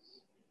is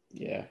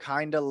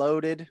kind of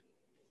loaded,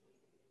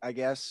 I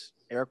guess,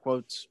 air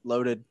quotes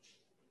loaded,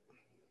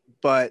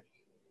 but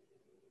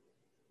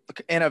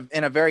in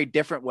a very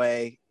different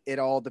way. It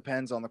all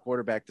depends on the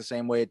quarterback, the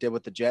same way it did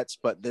with the Jets,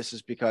 but this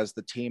is because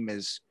the team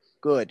is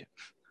good.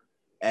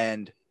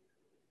 And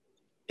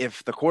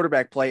if the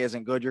quarterback play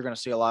isn't good, you're going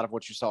to see a lot of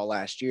what you saw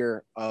last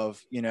year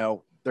of,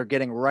 they're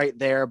getting right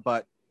there,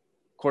 but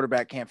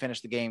quarterback can't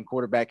finish the game.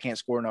 Quarterback can't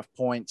score enough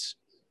points.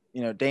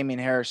 Damian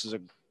Harris is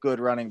a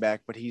good running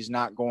back, but he's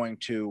not going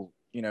to,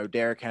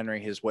 Derrick Henry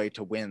his way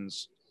to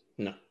wins.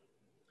 No.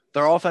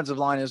 Their offensive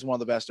line is one of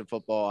the best in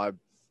football.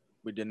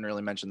 We didn't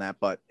really mention that,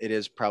 but it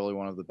is probably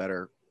one of the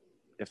better,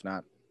 if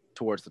not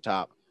towards the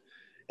top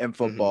in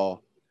football.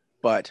 Mm-hmm.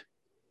 But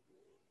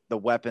the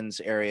weapons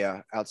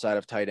area outside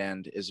of tight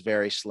end is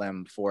very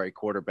slim for a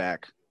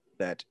quarterback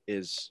that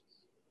is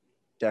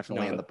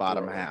definitely in the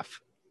bottom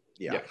half.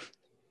 Yeah.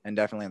 And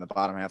definitely in the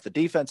bottom half. The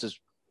defense is,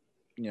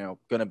 going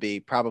to be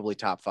probably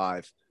top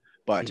 5,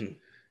 but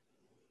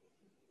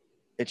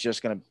it's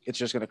just going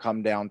to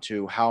come down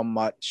to how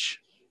much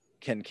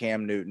can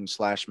Cam Newton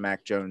 /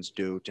 Mac Jones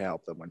do to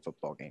help them win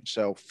football games.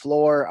 So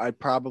floor, I'd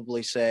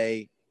probably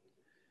say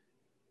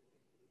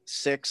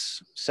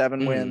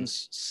 6-7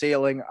 wins.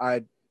 Ceiling,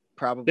 I'd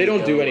probably they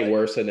don't do any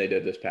worse than they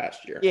did this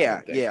past year.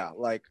 Yeah.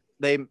 Like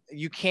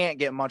you can't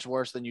get much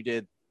worse than you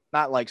did.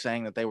 Not like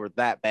saying that they were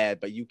that bad,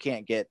 but you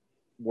can't get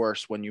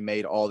worse when you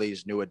made all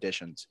these new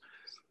additions.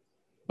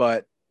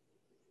 But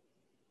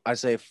I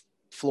say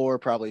floor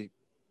probably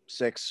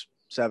 6-7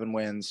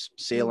 wins.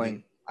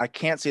 Ceiling, I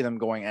can't see them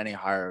going any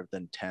higher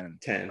than 10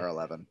 or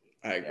 11.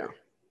 I agree.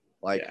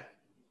 Yeah.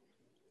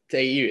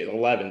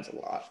 11's a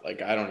lot.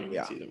 Like I don't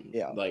even see them.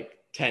 Yeah. Like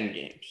 10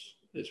 games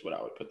is what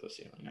I would put the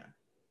ceiling at.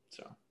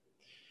 So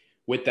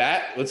with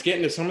that, let's get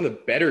into some of the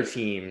better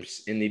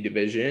teams in the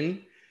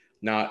division.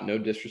 No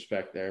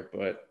disrespect there,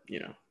 but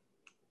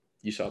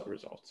you saw the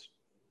results.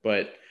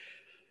 But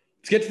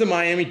let's get to the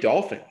Miami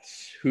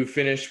Dolphins, who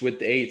finished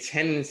with a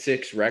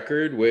 10-6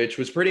 record, which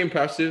was pretty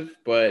impressive,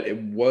 but it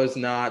was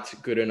not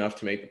good enough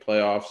to make the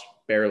playoffs.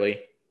 Barely.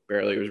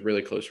 It was a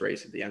really close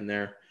race at the end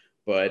there,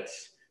 but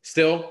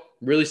still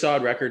really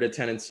solid record at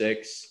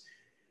 10-6.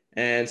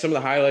 And some of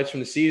the highlights from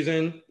the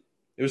season,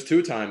 it was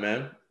Tua time,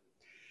 man.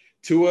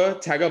 Tua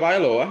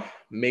Tagovailoa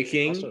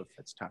making also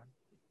Fitz time.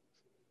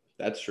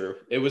 That's true.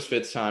 It was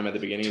Fitz time at the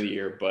beginning of the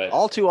year, but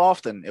all too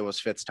often it was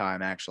Fitz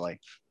time, actually.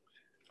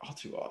 All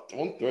too often.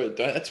 Don't throw it.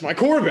 That's my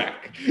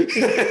quarterback.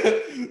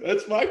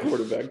 That's my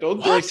quarterback.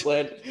 Don't throw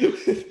slander.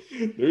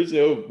 There's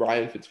no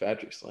Ryan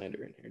Fitzpatrick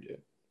slander in here,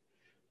 dude.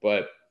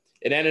 But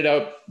it ended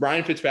up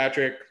Ryan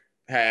Fitzpatrick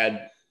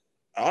had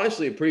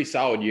honestly a pretty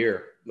solid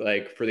year.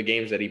 Like for the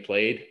games that he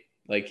played,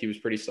 like he was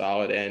pretty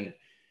solid, and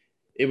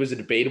it was a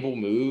debatable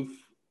move,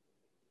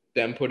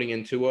 them putting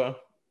in Tua,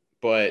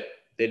 but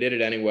they did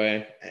it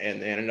anyway,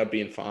 and they ended up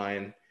being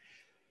fine.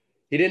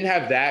 He didn't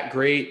have that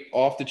great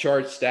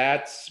off-the-chart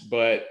stats,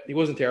 but he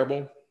wasn't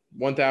terrible.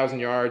 1,000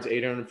 yards,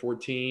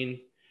 814,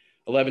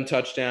 11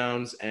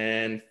 touchdowns,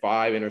 and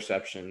 5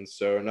 interceptions.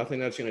 So nothing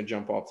that's going to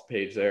jump off the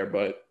page there,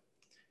 but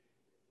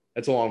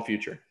that's a long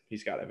future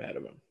he's got ahead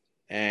of him.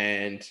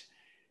 And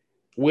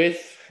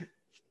with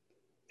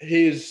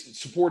his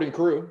supporting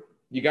crew,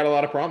 you got a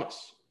lot of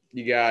promise.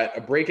 You got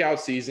a breakout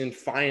season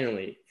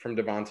finally from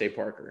Devontae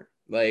Parker.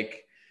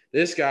 Like,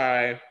 this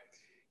guy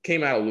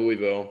came out of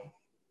Louisville.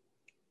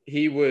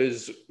 He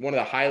was one of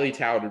the highly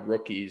touted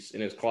rookies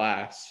in his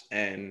class,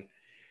 and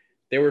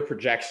there were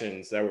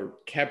projections that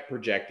kept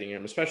projecting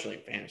him, especially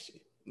in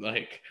fantasy.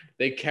 Like,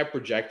 they kept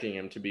projecting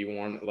him to be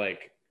one,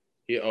 like,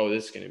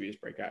 this is going to be his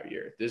breakout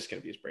year. This is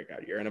going to be his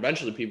breakout year. And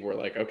eventually people were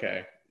like,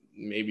 okay,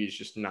 maybe he's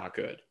just not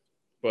good.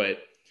 But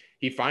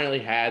he finally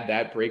had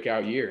that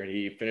breakout year, and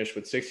he finished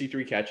with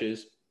 63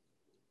 catches,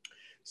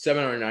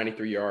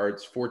 793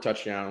 yards, 4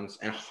 touchdowns,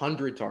 and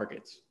 100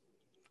 targets.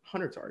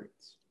 100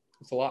 targets.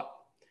 That's a lot.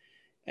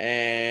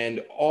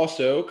 And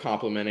also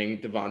complimenting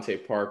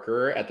Devontae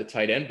Parker at the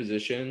tight end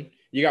position,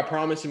 you got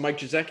promise in Mike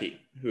Gesicki,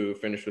 who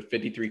finished with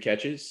 53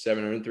 catches,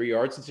 703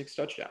 yards, and 6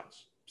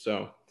 touchdowns.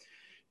 So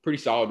pretty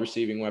solid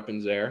receiving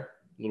weapons there.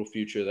 A little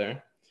future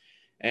there.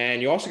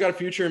 And you also got a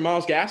future in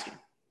Myles Gaskin,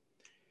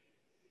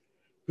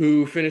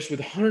 who finished with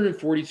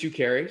 142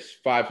 carries,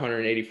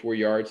 584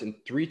 yards, and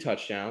 3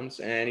 touchdowns.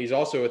 And he's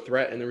also a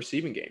threat in the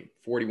receiving game.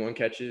 41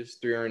 catches,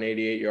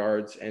 388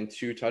 yards, and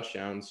 2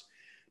 touchdowns.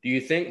 Do you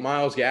think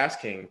Myles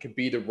Gaskin could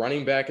be the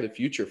running back of the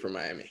future for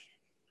Miami?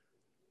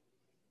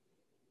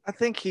 I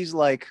think he's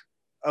like,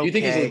 okay. You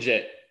think he's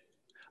legit?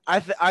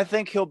 I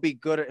think he'll be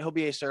good. He'll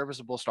be a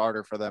serviceable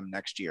starter for them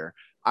next year.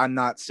 I'm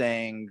not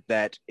saying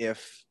that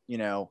if,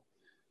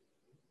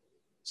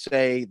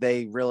 say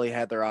they really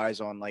had their eyes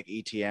on like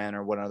ETN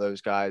or one of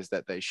those guys,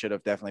 that they should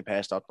have definitely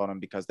passed up on him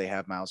because they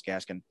have Myles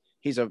Gaskin.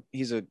 He's a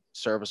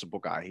serviceable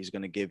guy. He's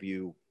going to give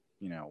you,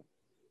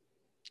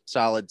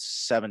 solid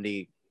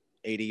 70,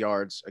 80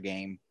 yards a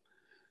game,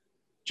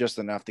 just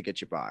enough to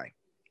get you by.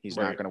 He's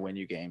not going to win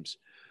you games.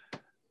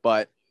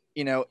 But,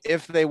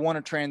 if they want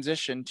to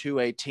transition to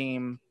a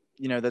team,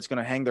 that's going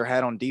to hang their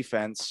hat on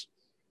defense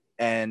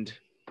and,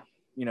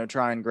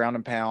 try and ground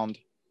and pound,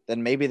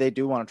 then maybe they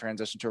do want to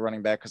transition to a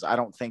running back, because I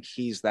don't think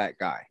he's that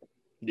guy.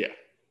 Yeah.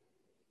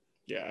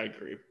 Yeah, I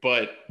agree.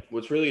 But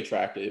what's really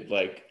attractive,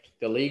 like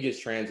the league is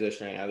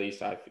transitioning, at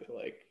least I feel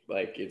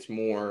like it's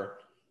more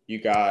you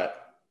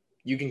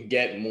can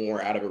get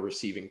more out of a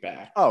receiving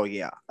back. Oh,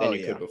 yeah. Than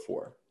you could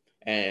before.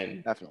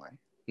 And definitely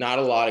not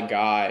a lot of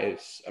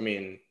guys, not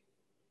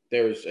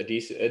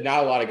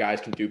a lot of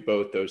guys can do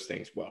both those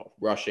things well,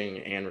 rushing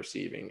and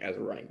receiving as a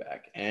running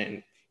back.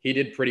 And he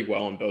did pretty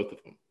well in both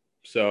of them.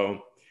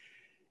 So,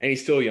 and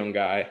he's still a young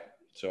guy.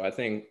 So I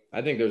think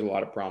there's a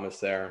lot of promise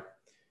there.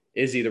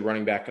 Is he the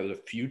running back of the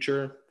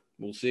future?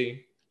 We'll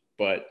see.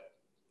 But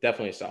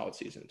definitely a solid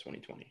season in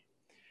 2020.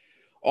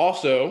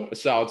 Also, a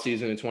solid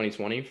season in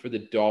 2020 for the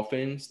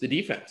Dolphins, the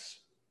defense.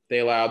 They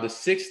allowed the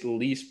 6th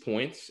least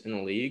points in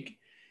the league.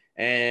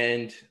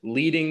 And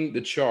leading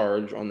the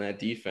charge on that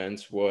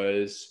defense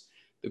was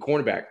the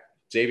cornerback,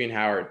 Xavier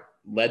Howard,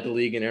 led the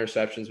league in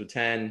interceptions with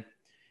 10.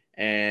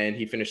 And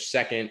he finished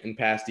second in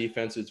pass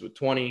defenses with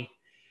 20.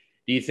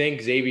 Do you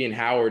think Xavier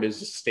Howard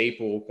is a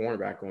staple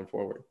cornerback going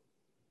forward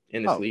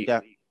in this league?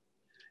 Yeah.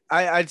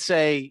 I'd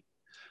say,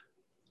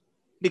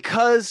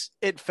 because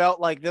it felt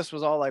like this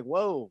was all like,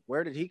 whoa,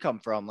 where did he come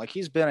from? Like,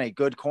 he's been a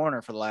good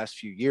corner for the last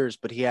few years,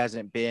 but he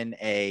hasn't been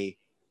a,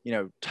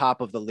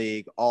 top of the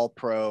league, all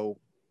pro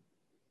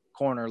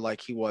corner like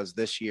he was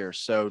this year.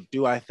 So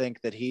do I think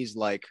that he's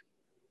like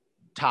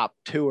top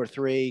 2 or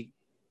 3?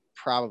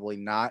 Probably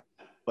not,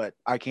 but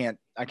I can't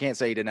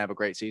say he didn't have a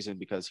great season,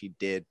 because he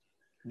did.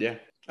 Yeah.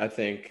 I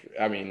think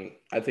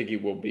he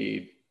will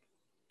be.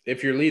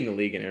 If you're leading the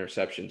league in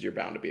interceptions, you're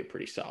bound to be a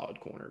pretty solid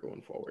corner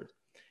going forward.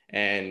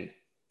 And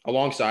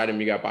alongside him,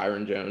 you got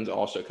Byron Jones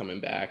also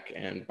coming back.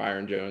 And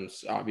Byron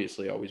Jones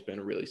obviously always been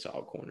a really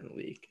solid corner in the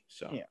league.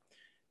 So yeah,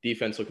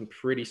 defense looking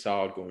pretty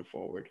solid going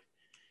forward.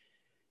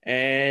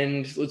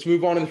 And let's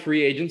move on to the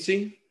free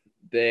agency.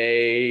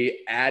 They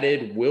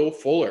added Will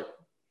Fuller,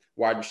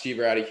 wide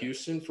receiver out of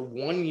Houston, for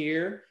 1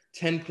 year,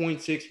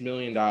 $10.6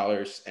 million.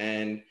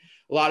 And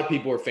a lot of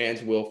people are fans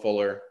of Will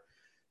Fuller.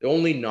 The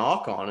only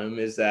knock on him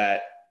is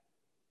that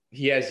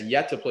he has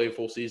yet to play a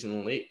full season in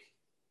the league.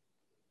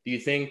 Do you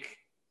think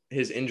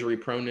his injury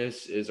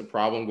proneness is a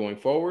problem going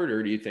forward,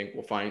 or do you think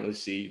we'll finally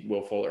see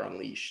Will Fuller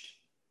unleashed?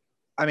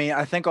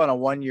 I think on a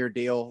 1-year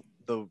deal,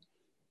 the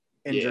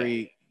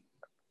injury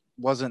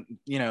wasn't,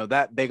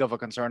 that big of a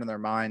concern in their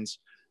minds.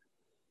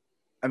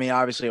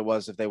 Obviously it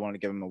was if they wanted to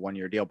give him a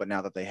 1-year deal, but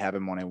now that they have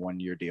him on a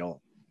 1-year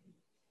deal,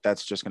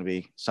 that's just going to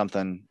be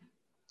something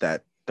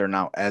that they're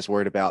not as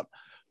worried about.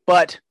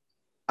 But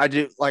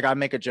I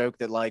make a joke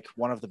that like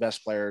one of the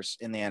best players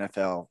in the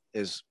NFL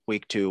is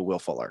week 2, Will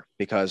Fuller,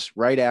 because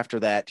right after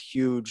that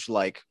huge,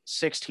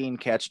 16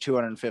 catch,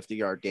 250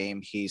 yard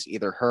game, he's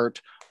either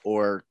hurt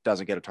or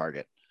doesn't get a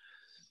target.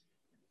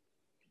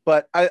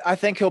 But I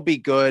think he'll be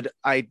good.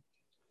 I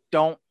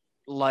don't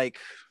like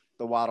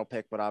the Waddle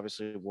pick, but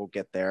obviously we'll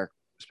get there,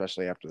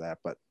 especially after that.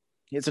 But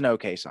it's an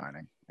okay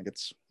signing.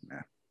 It's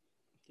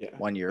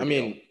 1 year.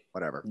 Deal,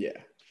 whatever. Yeah,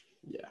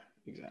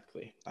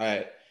 exactly.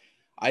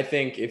 I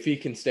think if he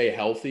can stay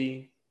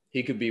healthy,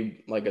 he could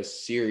be like a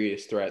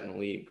serious threat in the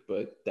league,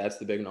 but that's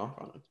the big knock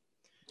on him.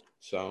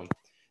 So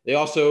they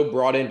also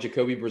brought in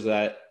Jacoby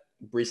Brissett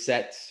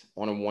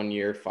on a 1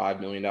 year, $5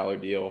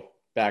 million deal,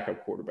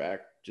 backup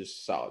quarterback,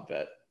 just solid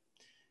vet.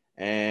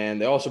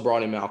 And they also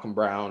brought in Malcolm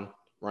Brown,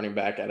 running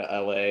back out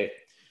of LA,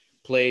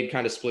 played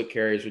kind of split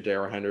carries with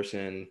Darrell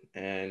Henderson,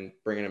 and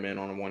bringing him in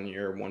on a 1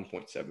 year,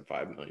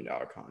 $1.75 million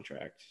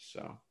contract.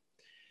 So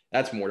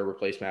that's more to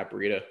replace Matt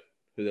Breida,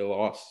 who they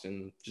lost,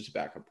 and just a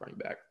backup running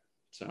back.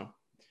 So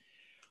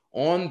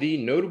on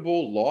the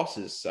notable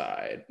losses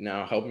side,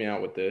 now help me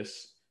out with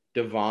this.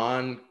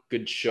 Devon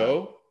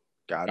Godchaux.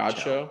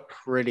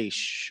 Pretty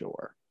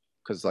sure.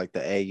 Because the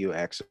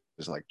AUX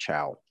is like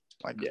Chow.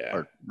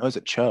 Or no, is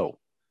it Cho?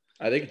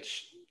 I think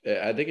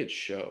it's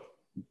Show.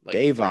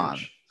 Davon.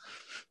 French.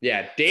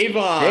 Yeah,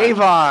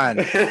 Davon.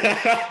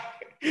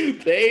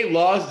 They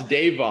lost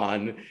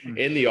Davon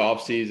in the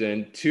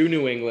offseason to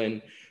New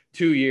England.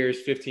 2 years,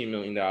 $15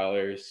 million.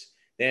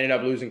 They ended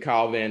up losing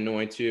Kyle Van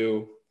Noy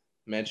too.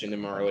 Mentioned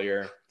him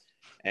earlier.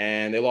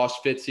 And they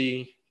lost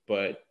Fitzy,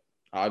 but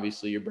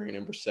obviously you're bringing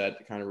in Brissett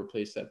to kind of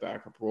replace that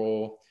backup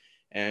role.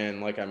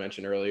 And like I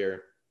mentioned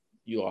earlier,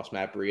 you lost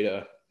Matt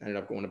Breida, ended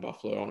up going to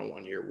Buffalo on a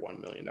 1 year,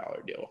 $1 million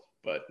deal.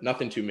 But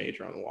nothing too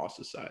major on the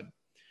losses side.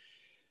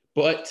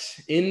 But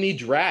in the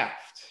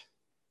draft,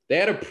 They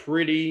had a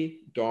pretty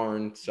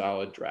darn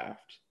solid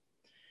draft.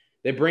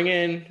 They bring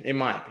in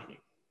my opinion,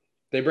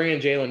 they bring in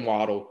Jalen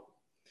Waddle,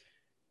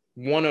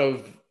 one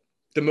of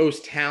the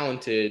most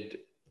talented,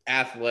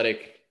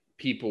 athletic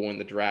people in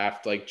the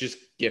draft, like just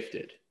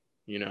gifted,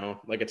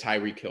 like a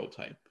Tyreek Hill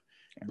type.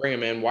 Bring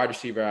him in, wide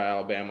receiver at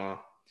Alabama.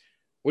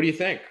 What do you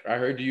think? I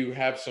heard you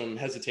have some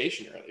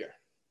hesitation earlier.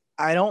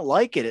 I don't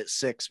like it at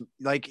 6.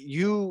 Like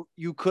you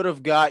could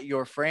have got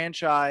your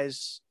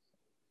franchise,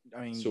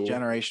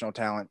 generational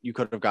talent. You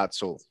could have got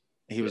Sewell.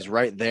 He was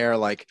right there.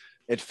 Like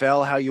it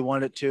fell how you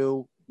wanted it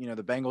to.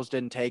 The Bengals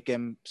didn't take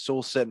him.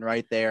 Sewell's sitting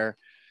right there.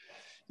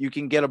 You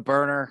can get a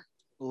burner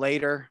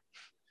later.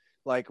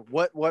 Like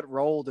what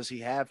role does he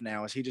have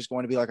now? Is he just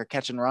going to be like a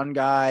catch and run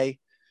guy?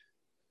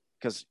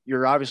 Because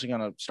you're obviously going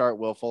to start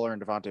Will Fuller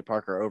and Devontae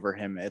Parker over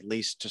him, at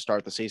least to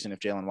start the season. If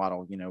Jalen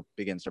Waddle,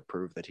 begins to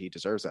prove that he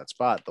deserves that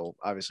spot, they'll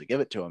obviously give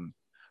it to him.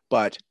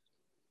 But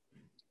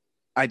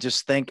I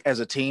just think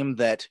as a team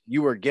that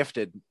you were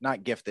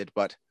not gifted,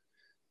 but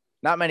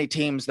not many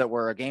teams that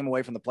were a game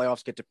away from the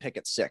playoffs get to pick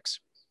at 6.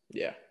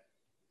 Yeah.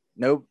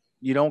 Nope.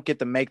 You don't get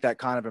to make that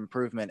kind of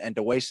improvement and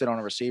to waste it on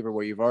a receiver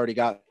where you've already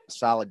got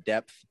solid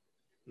depth.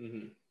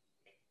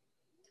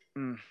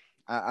 Mm-hmm.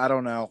 I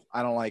don't know.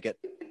 I don't like it.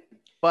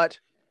 But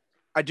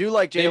I do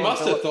like Jalen. They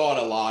must have thought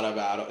a lot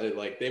about it.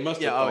 Like they must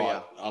have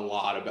thought a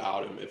lot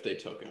about him if they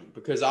took him,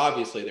 because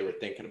obviously they were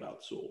thinking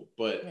about Sewell.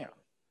 But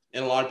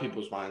in a lot of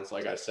people's minds,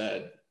 like I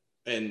said,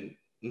 and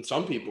in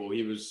some people,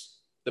 he was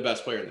the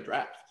best player in the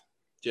draft.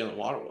 Jalen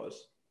Waddle was,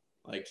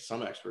 like to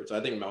some experts. I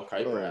think Mel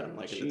Kiper had him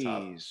like in the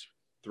top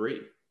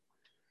 3.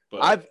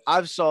 But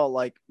I've saw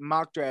like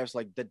mock drafts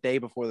like the day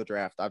before the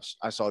draft.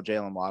 I saw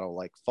Jalen Waddle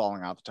like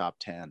falling out the top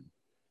 10,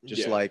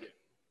 like.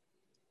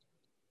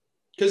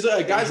 Because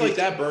guys like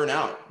that burn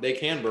out. They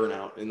can burn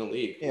out in the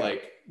league. Yeah.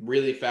 Like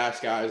really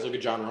fast guys. Look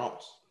at John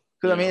Ross.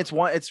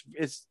 Because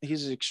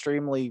he's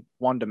extremely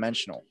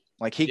one-dimensional.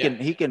 Like he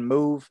can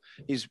move.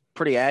 He's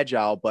pretty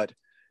agile, but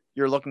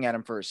you're looking at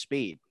him for his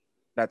speed.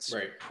 That's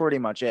pretty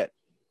much it.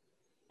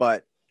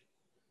 But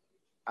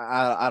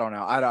I don't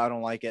know. I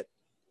don't like it.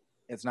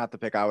 It's not the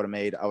pick I would have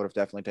made. I would have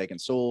definitely taken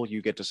Sewell.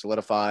 You get to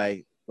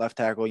solidify left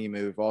tackle. You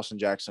move Austin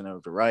Jackson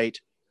over to right.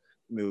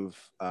 Move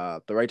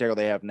the right tackle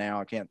they have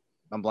now.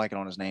 I'm blanking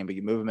on his name, but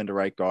you move him into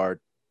right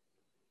guard,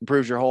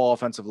 improves your whole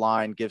offensive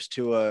line, gives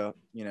Tua,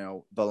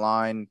 the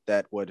line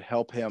that would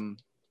help him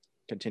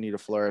continue to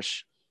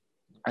flourish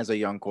as a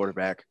young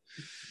quarterback.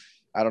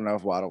 I don't know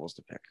if Waddle was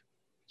the pick.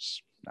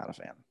 Just not a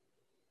fan.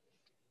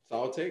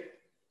 Solid take.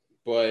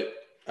 But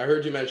I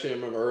heard you mention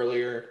him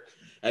earlier.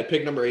 At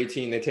pick number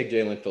 18, they take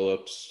Jalen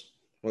Phillips,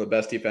 one of the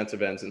best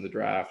defensive ends in the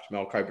draft.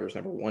 Mel Kiper's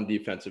number 1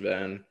 defensive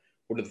end.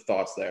 What are the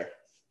thoughts there?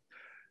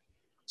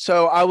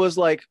 So I was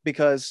like,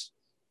 because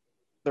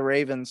the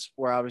Ravens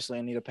were obviously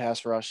in need of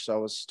pass rush. So I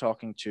was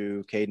talking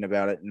to Caden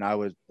about it, and I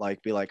would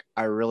be like,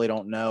 I really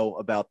don't know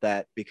about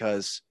that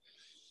because,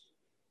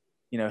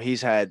 he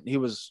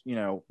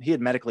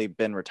had medically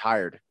been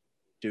retired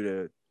due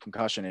to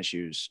concussion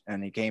issues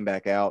and he came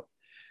back out.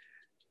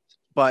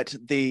 But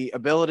the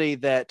ability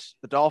that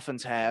the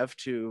Dolphins have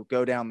to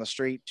go down the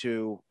street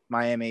to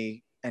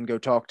Miami and go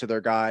talk to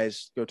their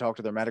guys, go talk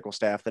to their medical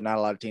staff that not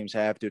a lot of teams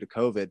have due to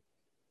COVID,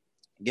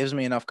 gives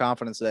me enough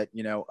confidence that,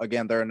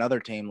 again, they're another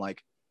team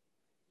like,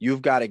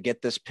 you've got to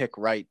get this pick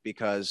right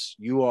because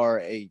you are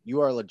a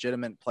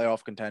legitimate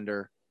playoff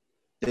contender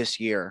this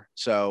year.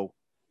 So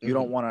you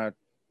don't want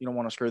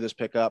to screw this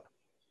pick up.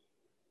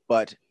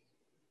 But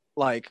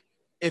like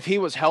if he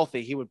was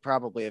healthy, he would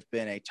probably have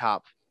been a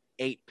top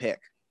 8 pick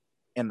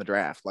in the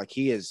draft. Like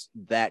he is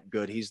that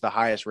good. He's the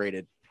highest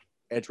rated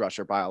edge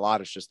rusher by a lot.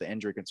 It's just the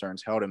injury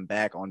concerns held him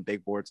back on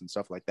big boards and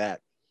stuff like that.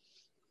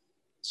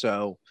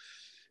 So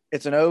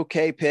it's an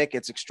okay pick.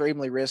 It's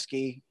extremely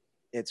risky.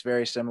 It's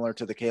very similar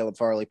to the Caleb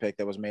Farley pick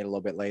that was made a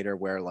little bit later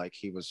where like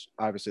he was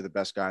obviously the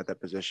best guy at that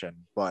position,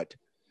 but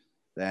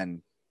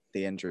then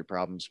the injury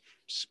problems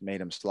made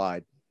him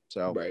slide.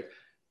 So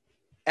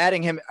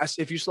adding him,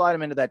 if you slide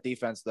him into that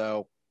defense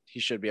though,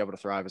 he should be able to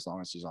thrive as long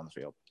as he's on the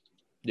field.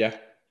 Yeah,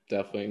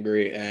 definitely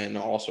agree. And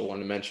also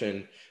want to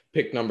mention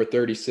pick number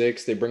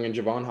 36, they bring in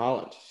Javon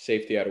Holland,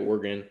 safety out of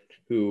Oregon,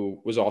 who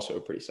was also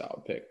a pretty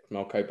solid pick.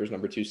 Mel Kiper's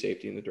number 2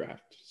 safety in the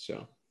draft.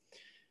 So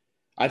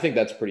I think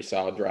that's a pretty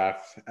solid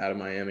draft out of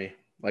Miami.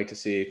 Like to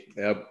see,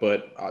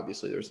 but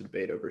obviously there's a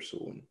debate over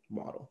Sewell and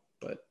Waddle,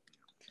 but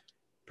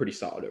pretty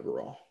solid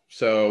overall.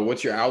 So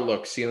what's your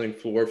outlook, ceiling,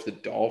 floor for the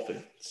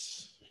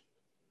Dolphins?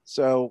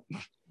 So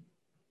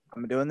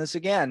I'm doing this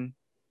again.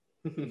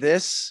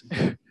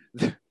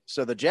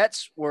 So the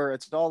Jets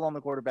it's all on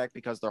the quarterback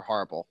because they're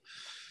horrible.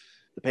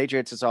 The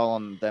Patriots, it's all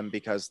on them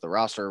because the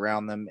roster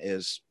around them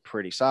is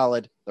pretty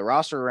solid. The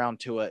roster around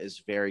Tua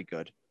is very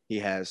good. He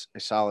has a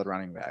solid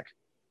running back,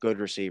 good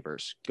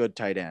receivers, good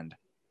tight end,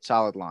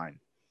 solid line,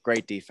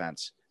 great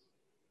defense.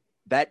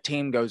 That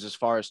team goes as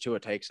far as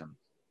Tua takes him.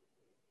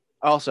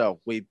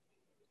 Also,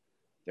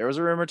 there was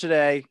a rumor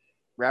today,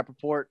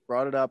 Rappaport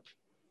brought it up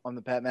on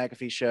the Pat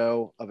McAfee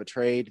show, of a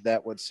trade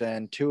that would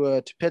send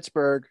Tua to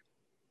Pittsburgh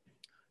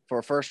for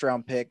a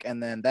first-round pick,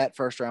 and then that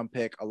first-round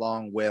pick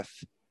along with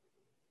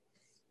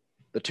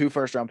the 2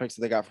 first-round picks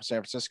that they got from San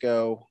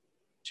Francisco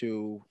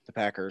to the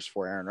Packers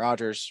for Aaron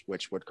Rodgers,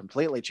 which would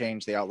completely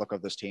change the outlook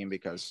of this team,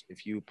 because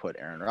if you put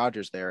Aaron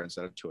Rodgers there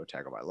instead of Tua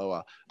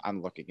Tagovailoa,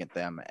 I'm looking at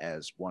them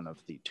as one of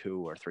the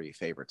 2 or 3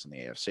 favorites in the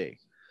AFC.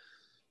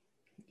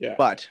 Yeah.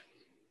 But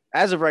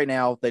as of right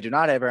now, they do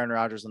not have Aaron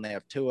Rodgers and they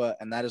have Tua,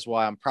 and that is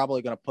why I'm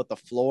probably going to put the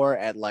floor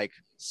at like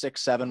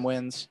 6-7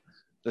 wins.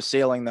 The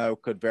ceiling, though,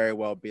 could very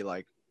well be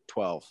like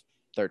 12,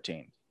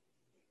 13.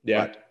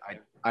 Yeah. But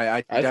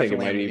I think it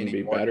might even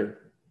be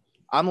better.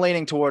 I'm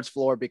leaning towards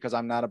floor because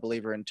I'm not a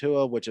believer in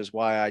Tua, which is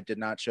why I did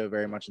not show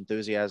very much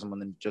enthusiasm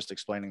when just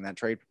explaining that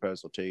trade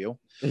proposal to you.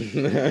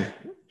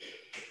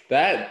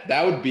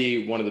 That would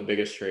be one of the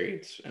biggest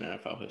trades in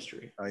NFL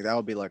history. Like that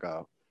would be like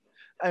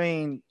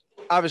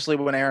obviously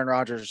when Aaron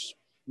Rodgers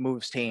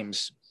moves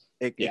teams,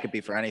 it could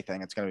be for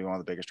anything. It's going to be one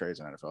of the biggest trades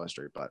in NFL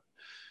history, but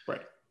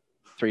right.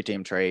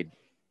 3-team trade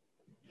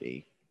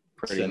be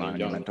pretty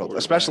monumental,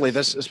 especially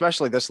this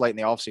late in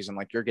the offseason.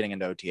 Like you're getting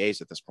into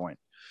OTAs at this point.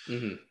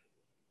 Mm-hmm.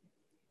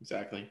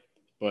 Exactly.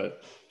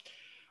 But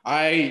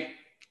I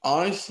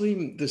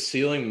honestly, the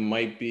ceiling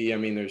might be,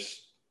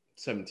 there's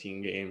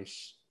 17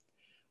 games.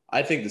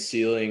 I think the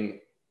ceiling,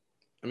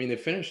 they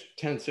finished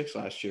 10-6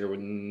 last year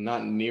with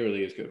not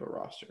nearly as good of a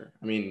roster.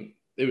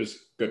 It was a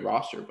good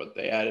roster, but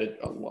they added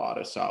a lot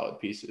of solid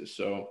pieces.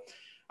 So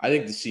I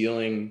think the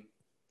ceiling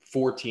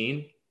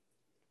 14,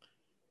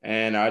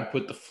 and I'd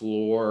put the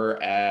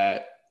floor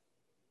at,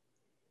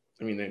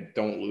 they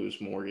don't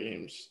lose more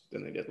games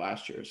than they did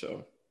last year.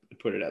 So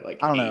put it at like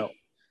I don't 8. know.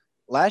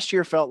 Last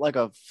year felt like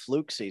a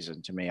fluke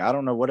season to me. I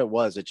don't know what it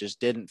was. It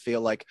just didn't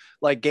feel like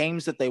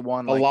games that they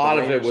won. A lot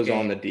of it was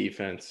on the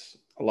defense.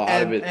 A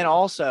lot of it. And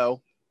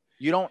also,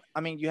 you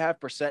have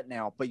Brissett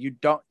now, but you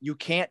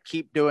can't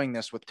keep doing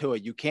this with Tua.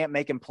 You can't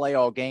make him play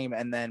all game.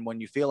 And then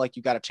when you feel like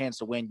you got a chance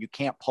to win, you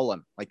can't pull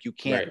him. Like you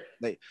can't.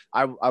 Right.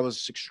 I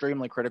was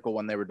extremely critical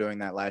when they were doing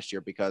that last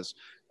year because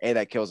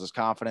that kills his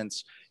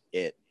confidence.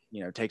 It,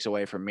 takes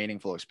away from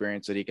meaningful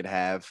experience that he could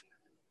have.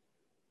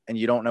 And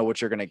you don't know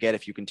what you're going to get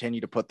if you continue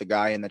to put the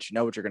guy in that you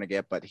know what you're going to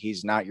get, but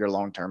he's not your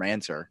long-term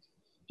answer.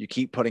 You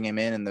keep putting him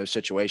in those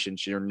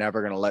situations, you're never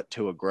going to let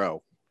Tua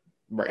grow.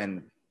 Right.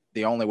 And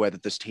the only way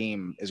that this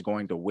team is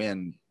going to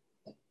win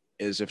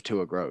is if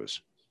Tua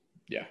grows.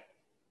 Yeah,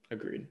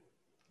 agreed.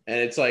 And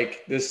it's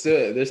like this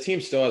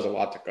team still has a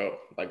lot to go.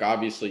 Like,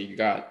 obviously, you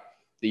got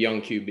the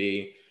young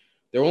QB.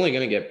 They're only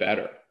going to get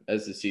better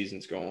as the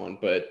seasons go on.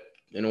 But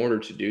in order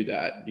to do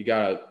that, you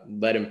got to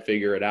let him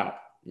figure it out,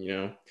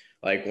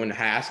 Like when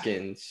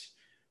Haskins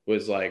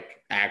was like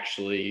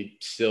actually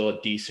still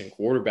a decent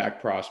quarterback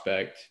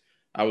prospect,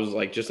 I was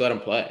like, just let him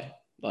play.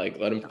 Like,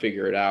 let him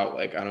figure it out.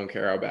 Like, I don't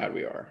care how bad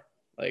we are.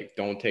 Like,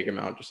 don't take him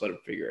out. Just let him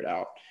figure it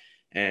out.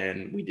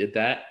 And we did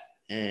that.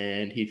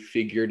 And he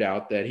figured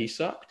out that he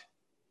sucked.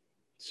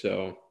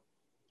 So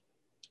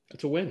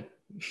that's a win.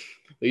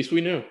 At least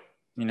we knew.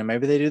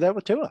 Maybe they do that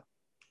with Tua.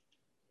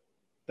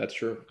 That's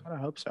true. I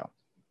hope so.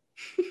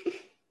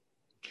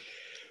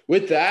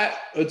 With that,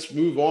 let's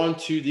move on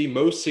to the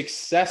most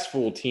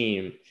successful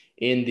team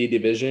in the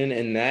division,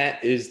 and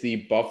that is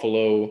the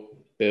Buffalo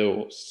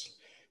Bills.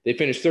 They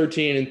finished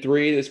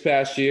 13-3 this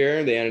past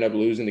year. They ended up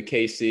losing to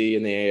KC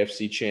in the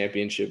AFC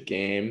Championship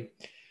game,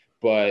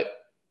 but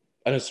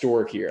an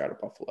historic year out of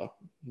Buffalo.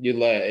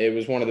 It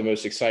was one of the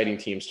most exciting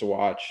teams to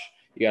watch.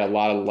 You got a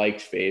lot of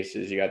liked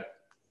faces. You got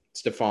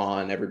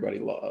Stefon, everybody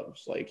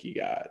loves. Like, you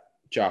got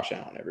Josh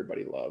Allen,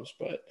 everybody loves.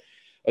 But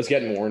let's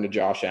get more into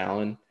Josh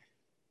Allen.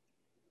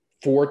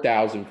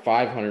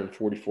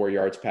 4,544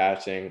 yards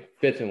passing,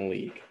 5th in the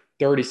league,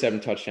 37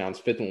 touchdowns,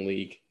 5th in the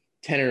league,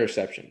 10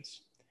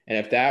 interceptions. And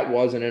if that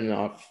wasn't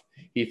enough,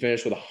 he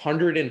finished with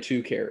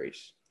 102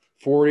 carries,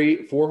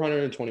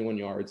 421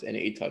 yards, and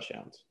 8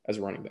 touchdowns as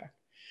a running back.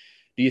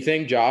 Do you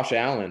think Josh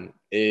Allen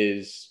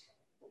is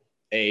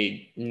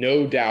a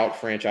no doubt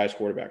franchise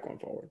quarterback going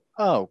forward?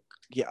 Oh,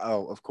 yeah.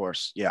 Oh, of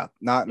course. Yeah.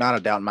 Not a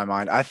doubt in my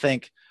mind. I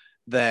think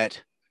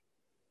that,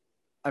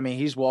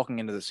 he's walking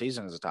into the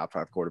season as a top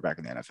 5 quarterback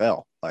in the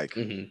NFL. Like,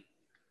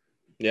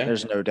 yeah,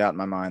 there's no doubt in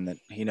my mind that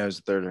he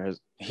knows that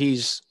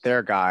he's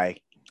their guy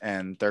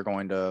and they're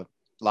going to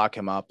lock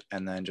him up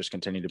and then just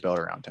continue to build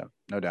around him.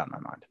 No doubt in my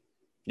mind.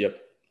 Yep.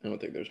 I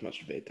don't think there's much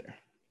debate there.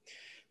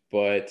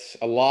 But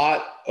a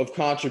lot of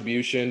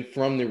contribution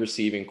from the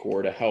receiving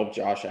core to help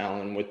Josh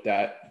Allen with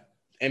that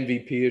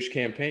MVP-ish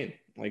campaign.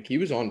 Like, he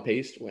was on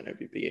pace to win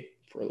MVP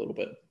for a little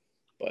bit.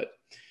 But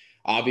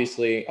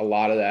obviously, a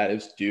lot of that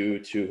is due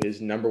to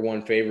his number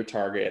one favorite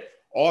target.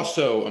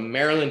 Also, a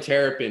Maryland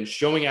Terrapin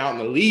showing out in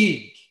the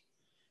league.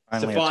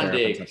 Stefon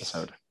Diggs.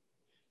 Episode.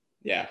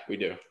 Yeah, we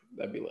do.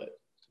 That'd be lit.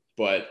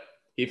 But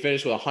he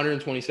finished with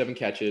 127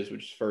 catches,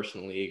 which is first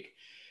in the league,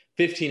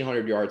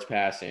 1,500 yards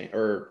passing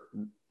or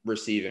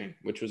receiving,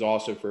 which was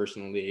also first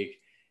in the league,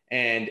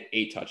 and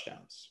 8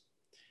 touchdowns.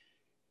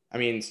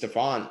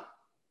 Stefon,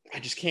 I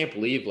just can't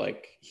believe,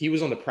 he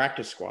was on the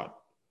practice squad.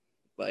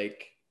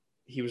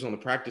 He was on the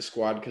practice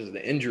squad because of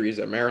the injuries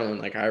at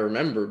Maryland. I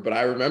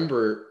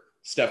remember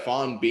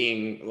Stefon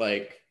being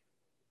like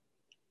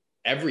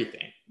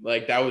everything.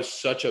 Like that was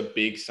such a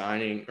big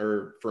signing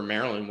for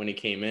Maryland when he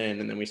came in,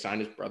 and then we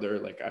signed his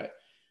brother.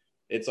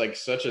 It's like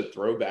such a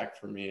throwback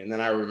for me. And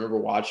then I remember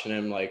watching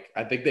him, like,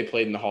 I think they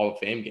played in the Hall of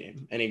Fame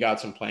game and he got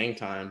some playing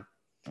time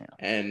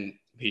and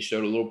he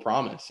showed a little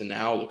promise. And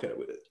now look at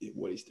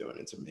what he's doing.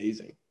 It's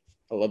amazing.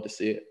 I love to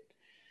see it.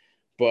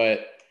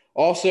 But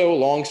also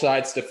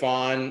alongside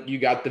Stefon, you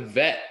got the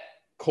vet,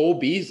 Cole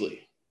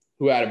Beasley,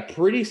 who had a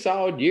pretty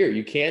solid year.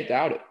 You can't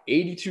doubt it.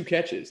 82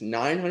 catches,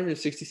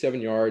 967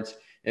 yards,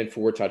 and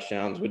 4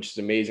 touchdowns, which is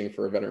amazing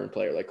for a veteran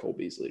player like Cole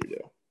Beasley to do.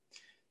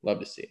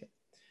 Love to see it.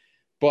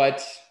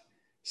 But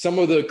some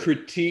of the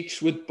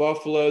critiques with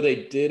Buffalo, they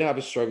did have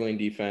a struggling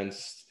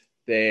defense.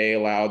 They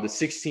allowed the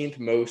 16th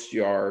most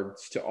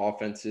yards to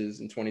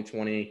offenses in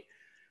 2020.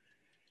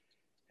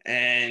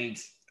 And,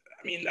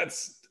 I mean,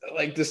 that's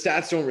like the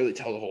stats don't really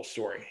tell the whole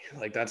story.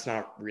 Like, that's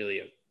not really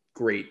a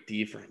great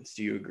defense.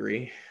 Do you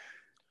agree?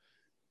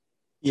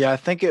 Yeah, I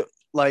think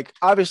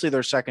obviously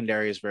their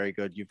secondary is very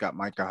good. You've got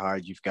Micah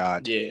Hyde. You've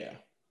got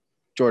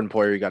Jordan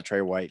Poyer. You got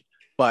Trey White.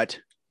 But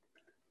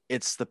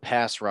it's the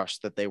pass rush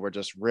that they were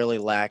just really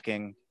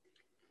lacking.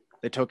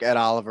 They took Ed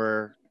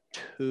Oliver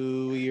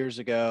 2 years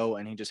ago,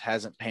 and he just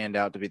hasn't panned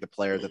out to be the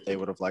player that they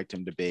would have liked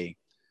him to be.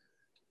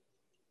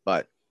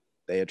 But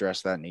they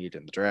addressed that need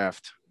in the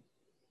draft.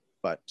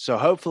 But so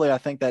hopefully I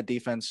think that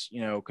defense,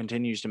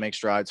 continues to make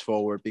strides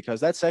forward, because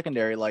that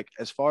secondary, like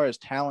as far as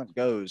talent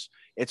goes,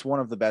 it's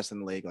one of the best in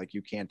the league. Like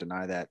you can't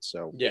deny that.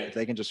 So if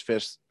they can just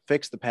fix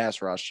the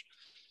pass rush,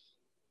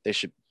 they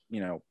should,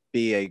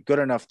 be a good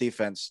enough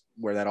defense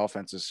where that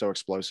offense is so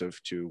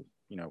explosive to,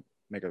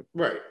 make a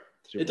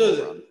It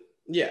doesn't run.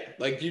 Yeah,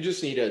 like you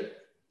just need a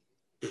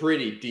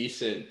pretty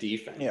decent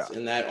defense,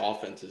 and that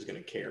offense is going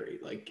to carry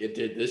like it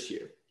did this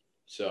year.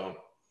 So,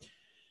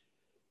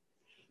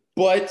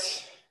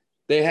 but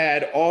they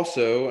had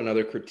also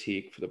another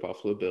critique for the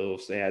Buffalo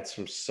Bills. They had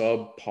some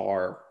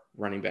subpar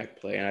running back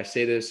play, and I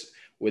say this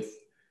with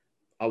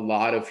a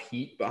lot of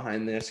heat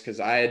behind this because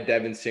I had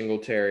Devin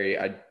Singletary.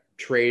 I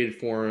traded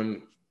for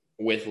him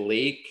with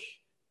Lake,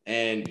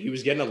 and he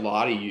was getting a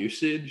lot of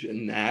usage,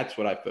 and that's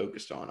what I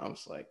focused on. I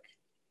was like,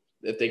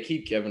 if they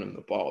keep giving him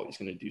the ball, he's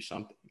going to do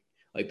something.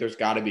 Like, there's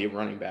got to be a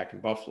running back in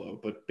Buffalo.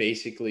 But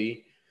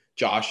basically,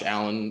 Josh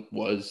Allen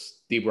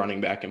was the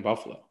running back in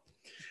Buffalo.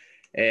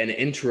 An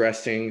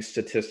interesting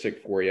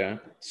statistic for you.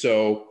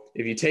 So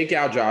if you take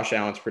out Josh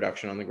Allen's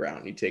production on the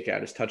ground, you take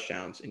out his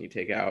touchdowns, and you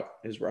take out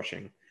his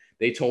rushing,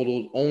 they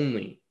totaled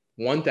only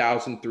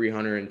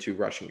 1,302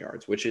 rushing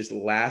yards, which is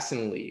last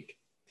in the league.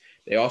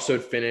 They also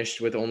finished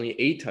with only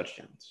 8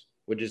 touchdowns,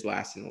 which is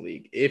last in the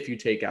league, if you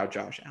take out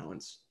Josh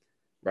Allen's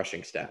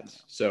rushing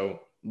stats.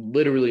 So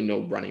literally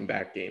no running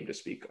back game to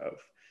speak of.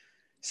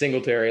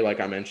 Singletary, like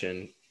I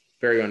mentioned,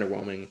 very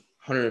underwhelming.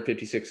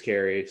 156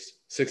 carries,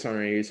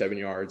 687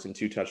 yards, and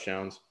 2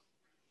 touchdowns.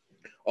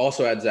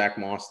 Also had Zach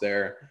Moss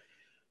there,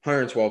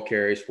 112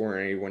 carries,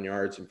 481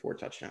 yards, and 4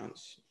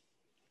 touchdowns.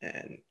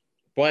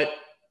 But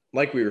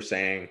like we were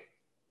saying,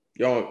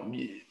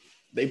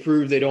 they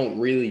proved they don't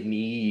really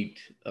need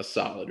a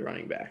solid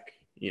running back,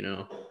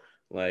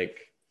 like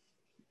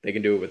they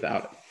can do it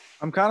without it.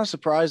 I'm kind of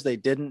surprised they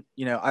didn't,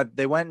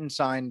 they went and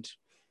signed,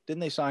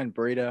 didn't they sign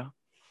Breida?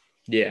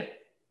 Yeah.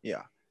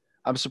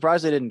 I'm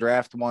surprised they didn't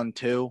draft one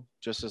too,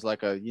 just as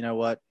like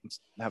let's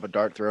have a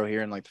dart throw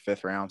here in like the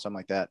 5th round, something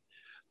like that.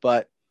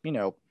 But,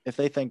 if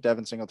they think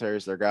Devin Singletary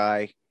is their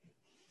guy,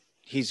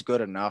 he's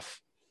good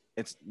enough.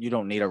 You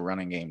don't need a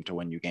running game to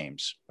win you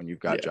games when you've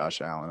got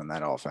Josh Allen in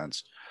that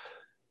offense.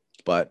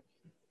 But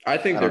I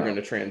think they're going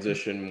to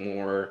transition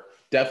more,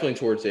 definitely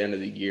towards the end of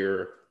the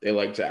year. They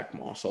like Zach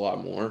Moss a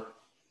lot more.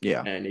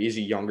 Yeah. And he's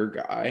a younger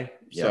guy.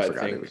 So I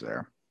forgot he was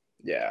there.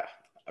 Yeah.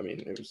 I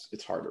mean,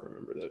 it's hard to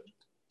remember the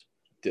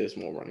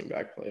dismal running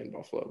back play in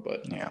Buffalo,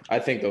 but I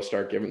think they'll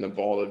start giving the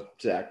ball to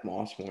Zach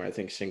Moss more. I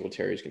think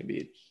Singletary is going to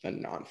be a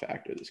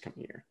non-factor this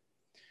coming year.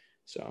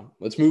 So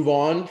let's move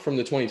on from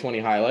the 2020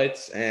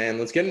 highlights and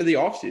let's get into the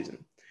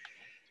offseason.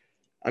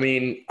 I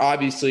mean,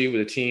 obviously,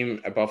 with a team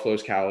at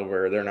Buffalo's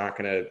caliber, they're not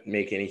going to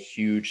make any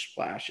huge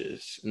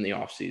splashes in the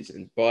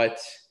offseason. But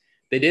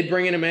they did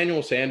bring in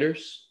Emmanuel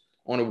Sanders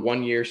on a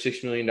 1-year,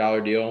 $6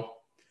 million deal.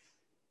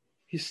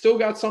 He's still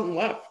got something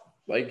left.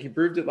 Like, he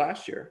proved it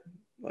last year.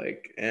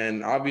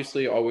 And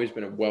obviously always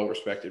been a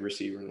well-respected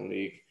receiver in the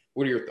league.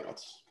 What are your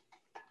thoughts?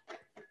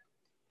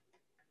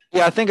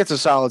 Yeah, I think it's a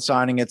solid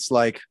signing. It's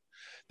like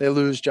they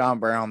lose John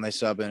Brown, they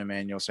sub in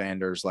Emmanuel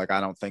Sanders. Like,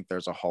 I don't think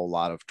there's a whole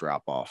lot of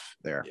drop-off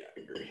there.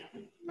 Yeah,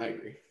 I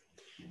agree.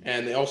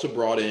 And they also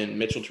brought in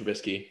Mitchell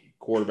Trubisky,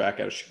 quarterback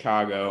out of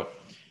Chicago.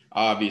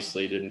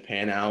 Obviously didn't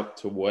pan out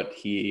to what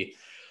he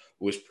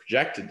was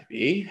projected to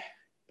be,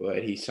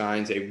 but he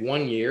signs a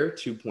 1-year,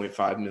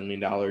 $2.5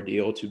 million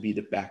deal to be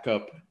the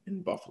backup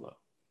in Buffalo.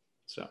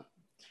 So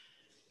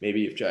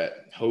maybe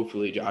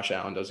hopefully Josh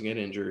Allen doesn't get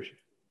injured,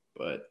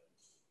 but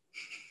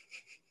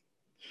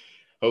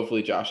if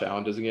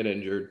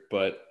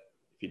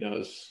he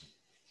does,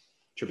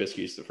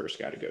 Trubisky's the first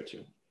guy to go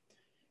to.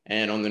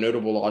 And on the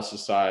notable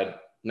losses side,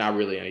 not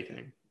really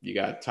anything. You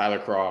got Tyler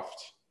Kroft,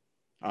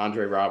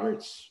 Andre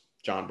Roberts,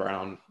 John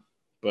Brown,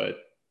 but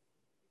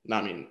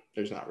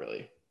there's not really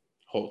a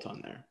whole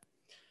ton there.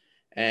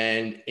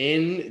 And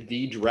in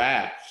the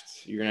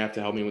draft, you're going to have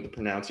to help me with the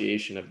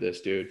pronunciation of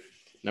this, dude.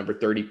 Number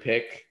 30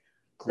 pick,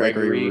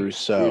 Gregory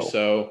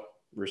Rousseau.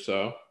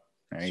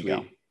 There you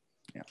go.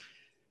 Yeah.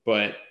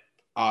 But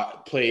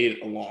played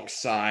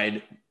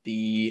alongside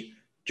the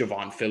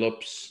Javon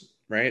Phillips,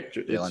 right?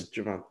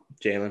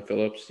 Jalen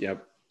Phillips.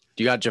 Yep.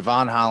 You got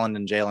Javon Holland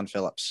and Jalen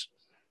Phillips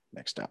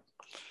mixed up.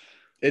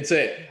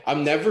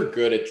 I'm never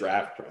good at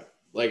draft prep.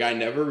 Like, I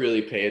never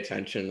really pay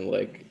attention to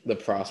like the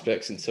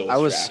prospects until I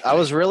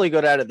was really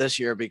good at it this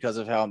year because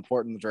of how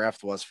important the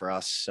draft was for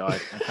us. So I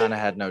kind of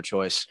had no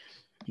choice.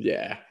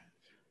 Yeah.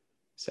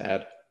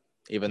 Sad.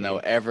 Even though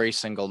every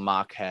single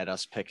mock had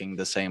us picking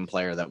the same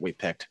player that we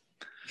picked.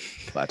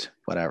 But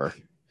whatever.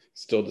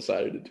 Still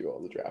decided to do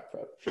all the draft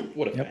prep.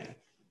 What a fan.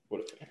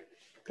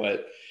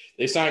 But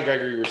they signed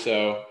Gregory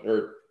Rousseau,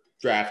 or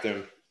draft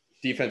him.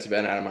 Defensive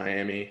end out of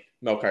Miami.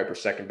 Mel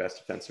Kiper's second best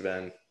defensive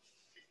end.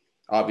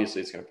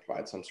 Obviously, it's going to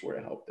provide some sort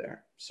of help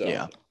there. So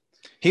yeah,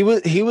 he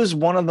was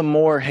one of the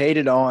more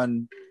hated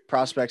on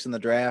prospects in the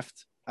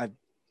draft.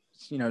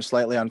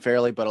 Slightly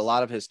unfairly, but a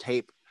lot of his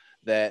tape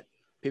that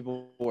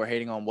people were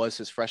hating on was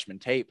his freshman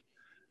tape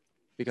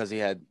because he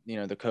had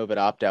the COVID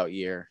opt-out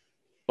year.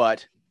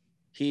 But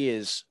he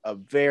is a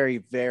very,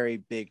 very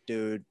big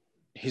dude.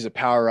 He's a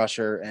power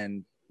rusher,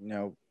 and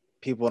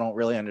people don't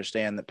really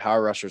understand that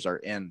power rushers are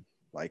in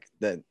like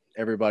that.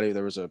 Everybody,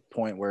 there was a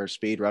point where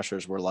speed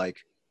rushers were like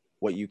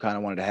what you kind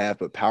of wanted to have,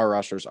 but power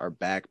rushers are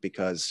back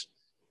because,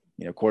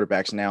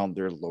 quarterbacks now,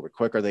 they're a little bit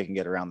quicker. They can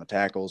get around the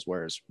tackles,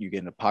 whereas you get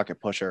in a pocket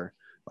pusher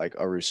like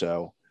a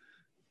Rousseau,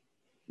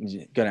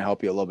 going to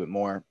help you a little bit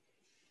more.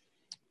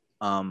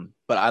 But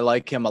I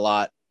like him a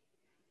lot.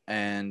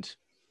 And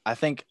I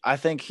think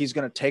he's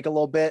going to take a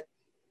little bit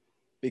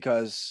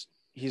because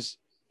he's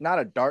not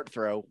a dart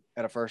throw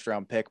at a first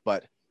round pick,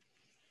 but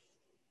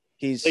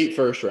he's late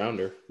first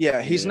rounder.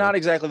 Yeah, he's not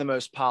exactly the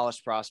most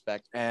polished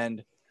prospect.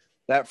 And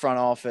that front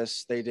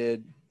office, they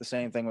did the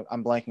same thing.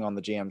 I'm blanking on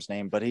the GM's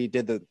name, but he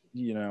did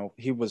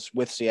he was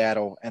with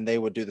Seattle, and they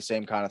would do the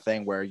same kind of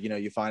thing where,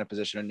 you find a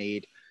position of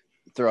need,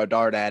 throw a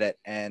dart at it,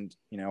 and,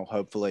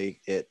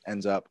 hopefully it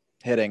ends up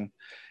hitting.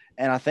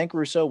 And I think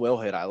Rousseau will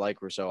hit. I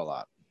like Rousseau a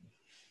lot.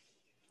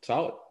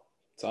 Solid.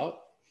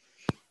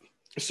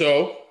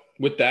 So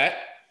with that,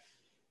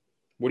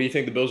 what do you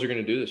think the Bills are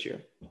going to do this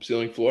year?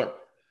 Ceiling floor.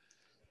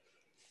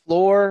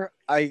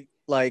 I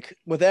like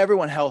with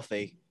everyone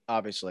healthy,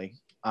 obviously.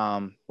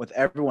 With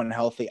everyone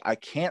healthy, I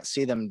can't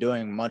see them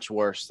doing much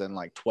worse than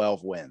like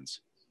 12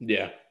 wins.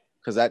 Yeah.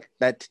 Because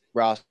that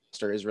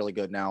roster is really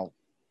good now.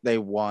 They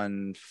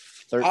won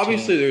 13.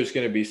 Obviously, there's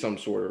going to be some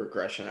sort of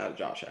regression out of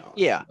Josh Allen.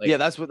 Yeah.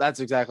 That's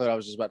exactly what I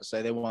was just about to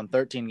say. They won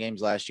 13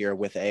 games last year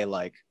with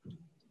a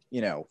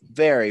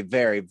very,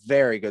 very,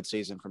 very good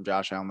season from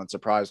Josh Allen that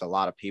surprised a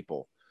lot of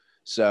people.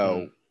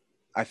 So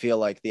I feel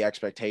like the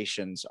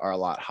expectations are a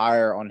lot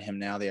higher on him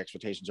now. The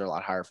expectations are a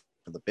lot higher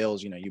for the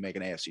Bills. You make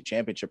an AFC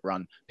Championship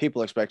run.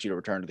 People expect you to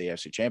return to the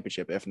AFC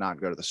Championship, if not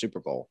go to the Super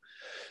Bowl.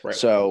 Right.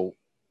 So,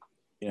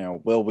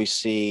 will we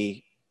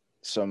see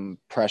some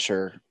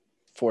pressure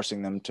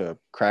forcing them to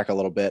crack a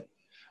little bit?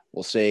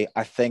 We'll see.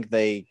 I think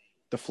the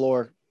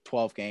floor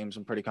 12 games,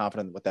 I'm pretty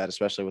confident with that,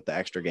 especially with the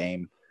extra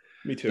game.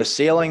 Me too. The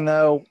ceiling,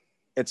 though,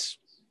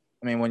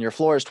 when your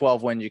floor is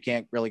 12 wins, you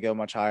can't really go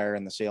much higher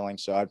in the ceiling.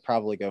 So I'd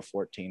probably go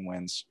 14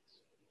 wins.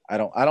 I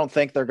don't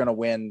think they're going to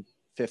win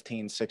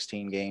 15,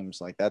 16 games.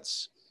 Like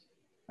that's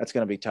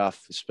going to be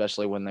tough,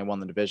 especially when they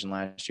won the division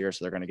last year.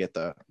 So they're going to get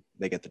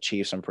the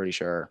Chiefs, I'm pretty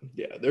sure.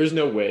 Yeah, there's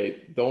no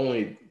way.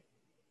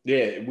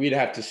 We'd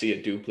have to see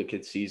a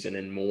duplicate season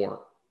and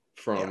more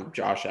from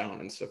Josh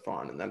Allen and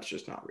Stefon, and that's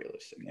just not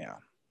realistic. Yeah.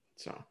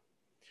 So,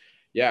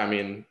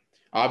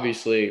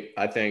 obviously,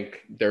 I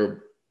think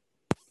they're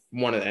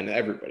and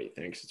everybody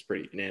thinks it's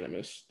pretty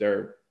unanimous.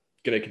 They're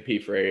going to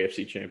compete for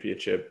AFC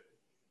Championship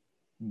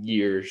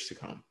years to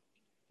come.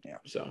 Yeah.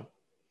 So,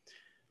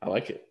 I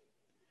like it.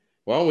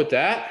 Well, with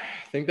that,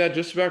 I think that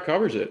just about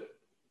covers it.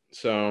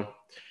 So,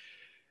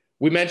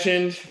 we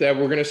mentioned that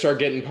we're going to start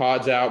getting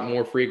pods out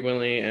more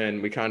frequently,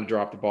 and we kind of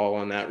dropped the ball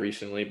on that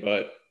recently,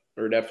 but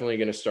we're definitely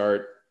going to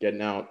start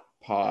getting out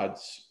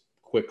pods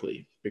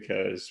quickly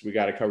because we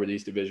got to cover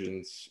these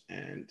divisions,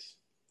 and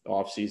the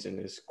off season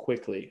is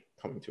quickly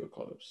coming to a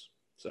close.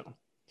 So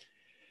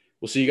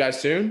we'll see you guys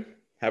soon.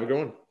 Have a good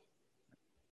one.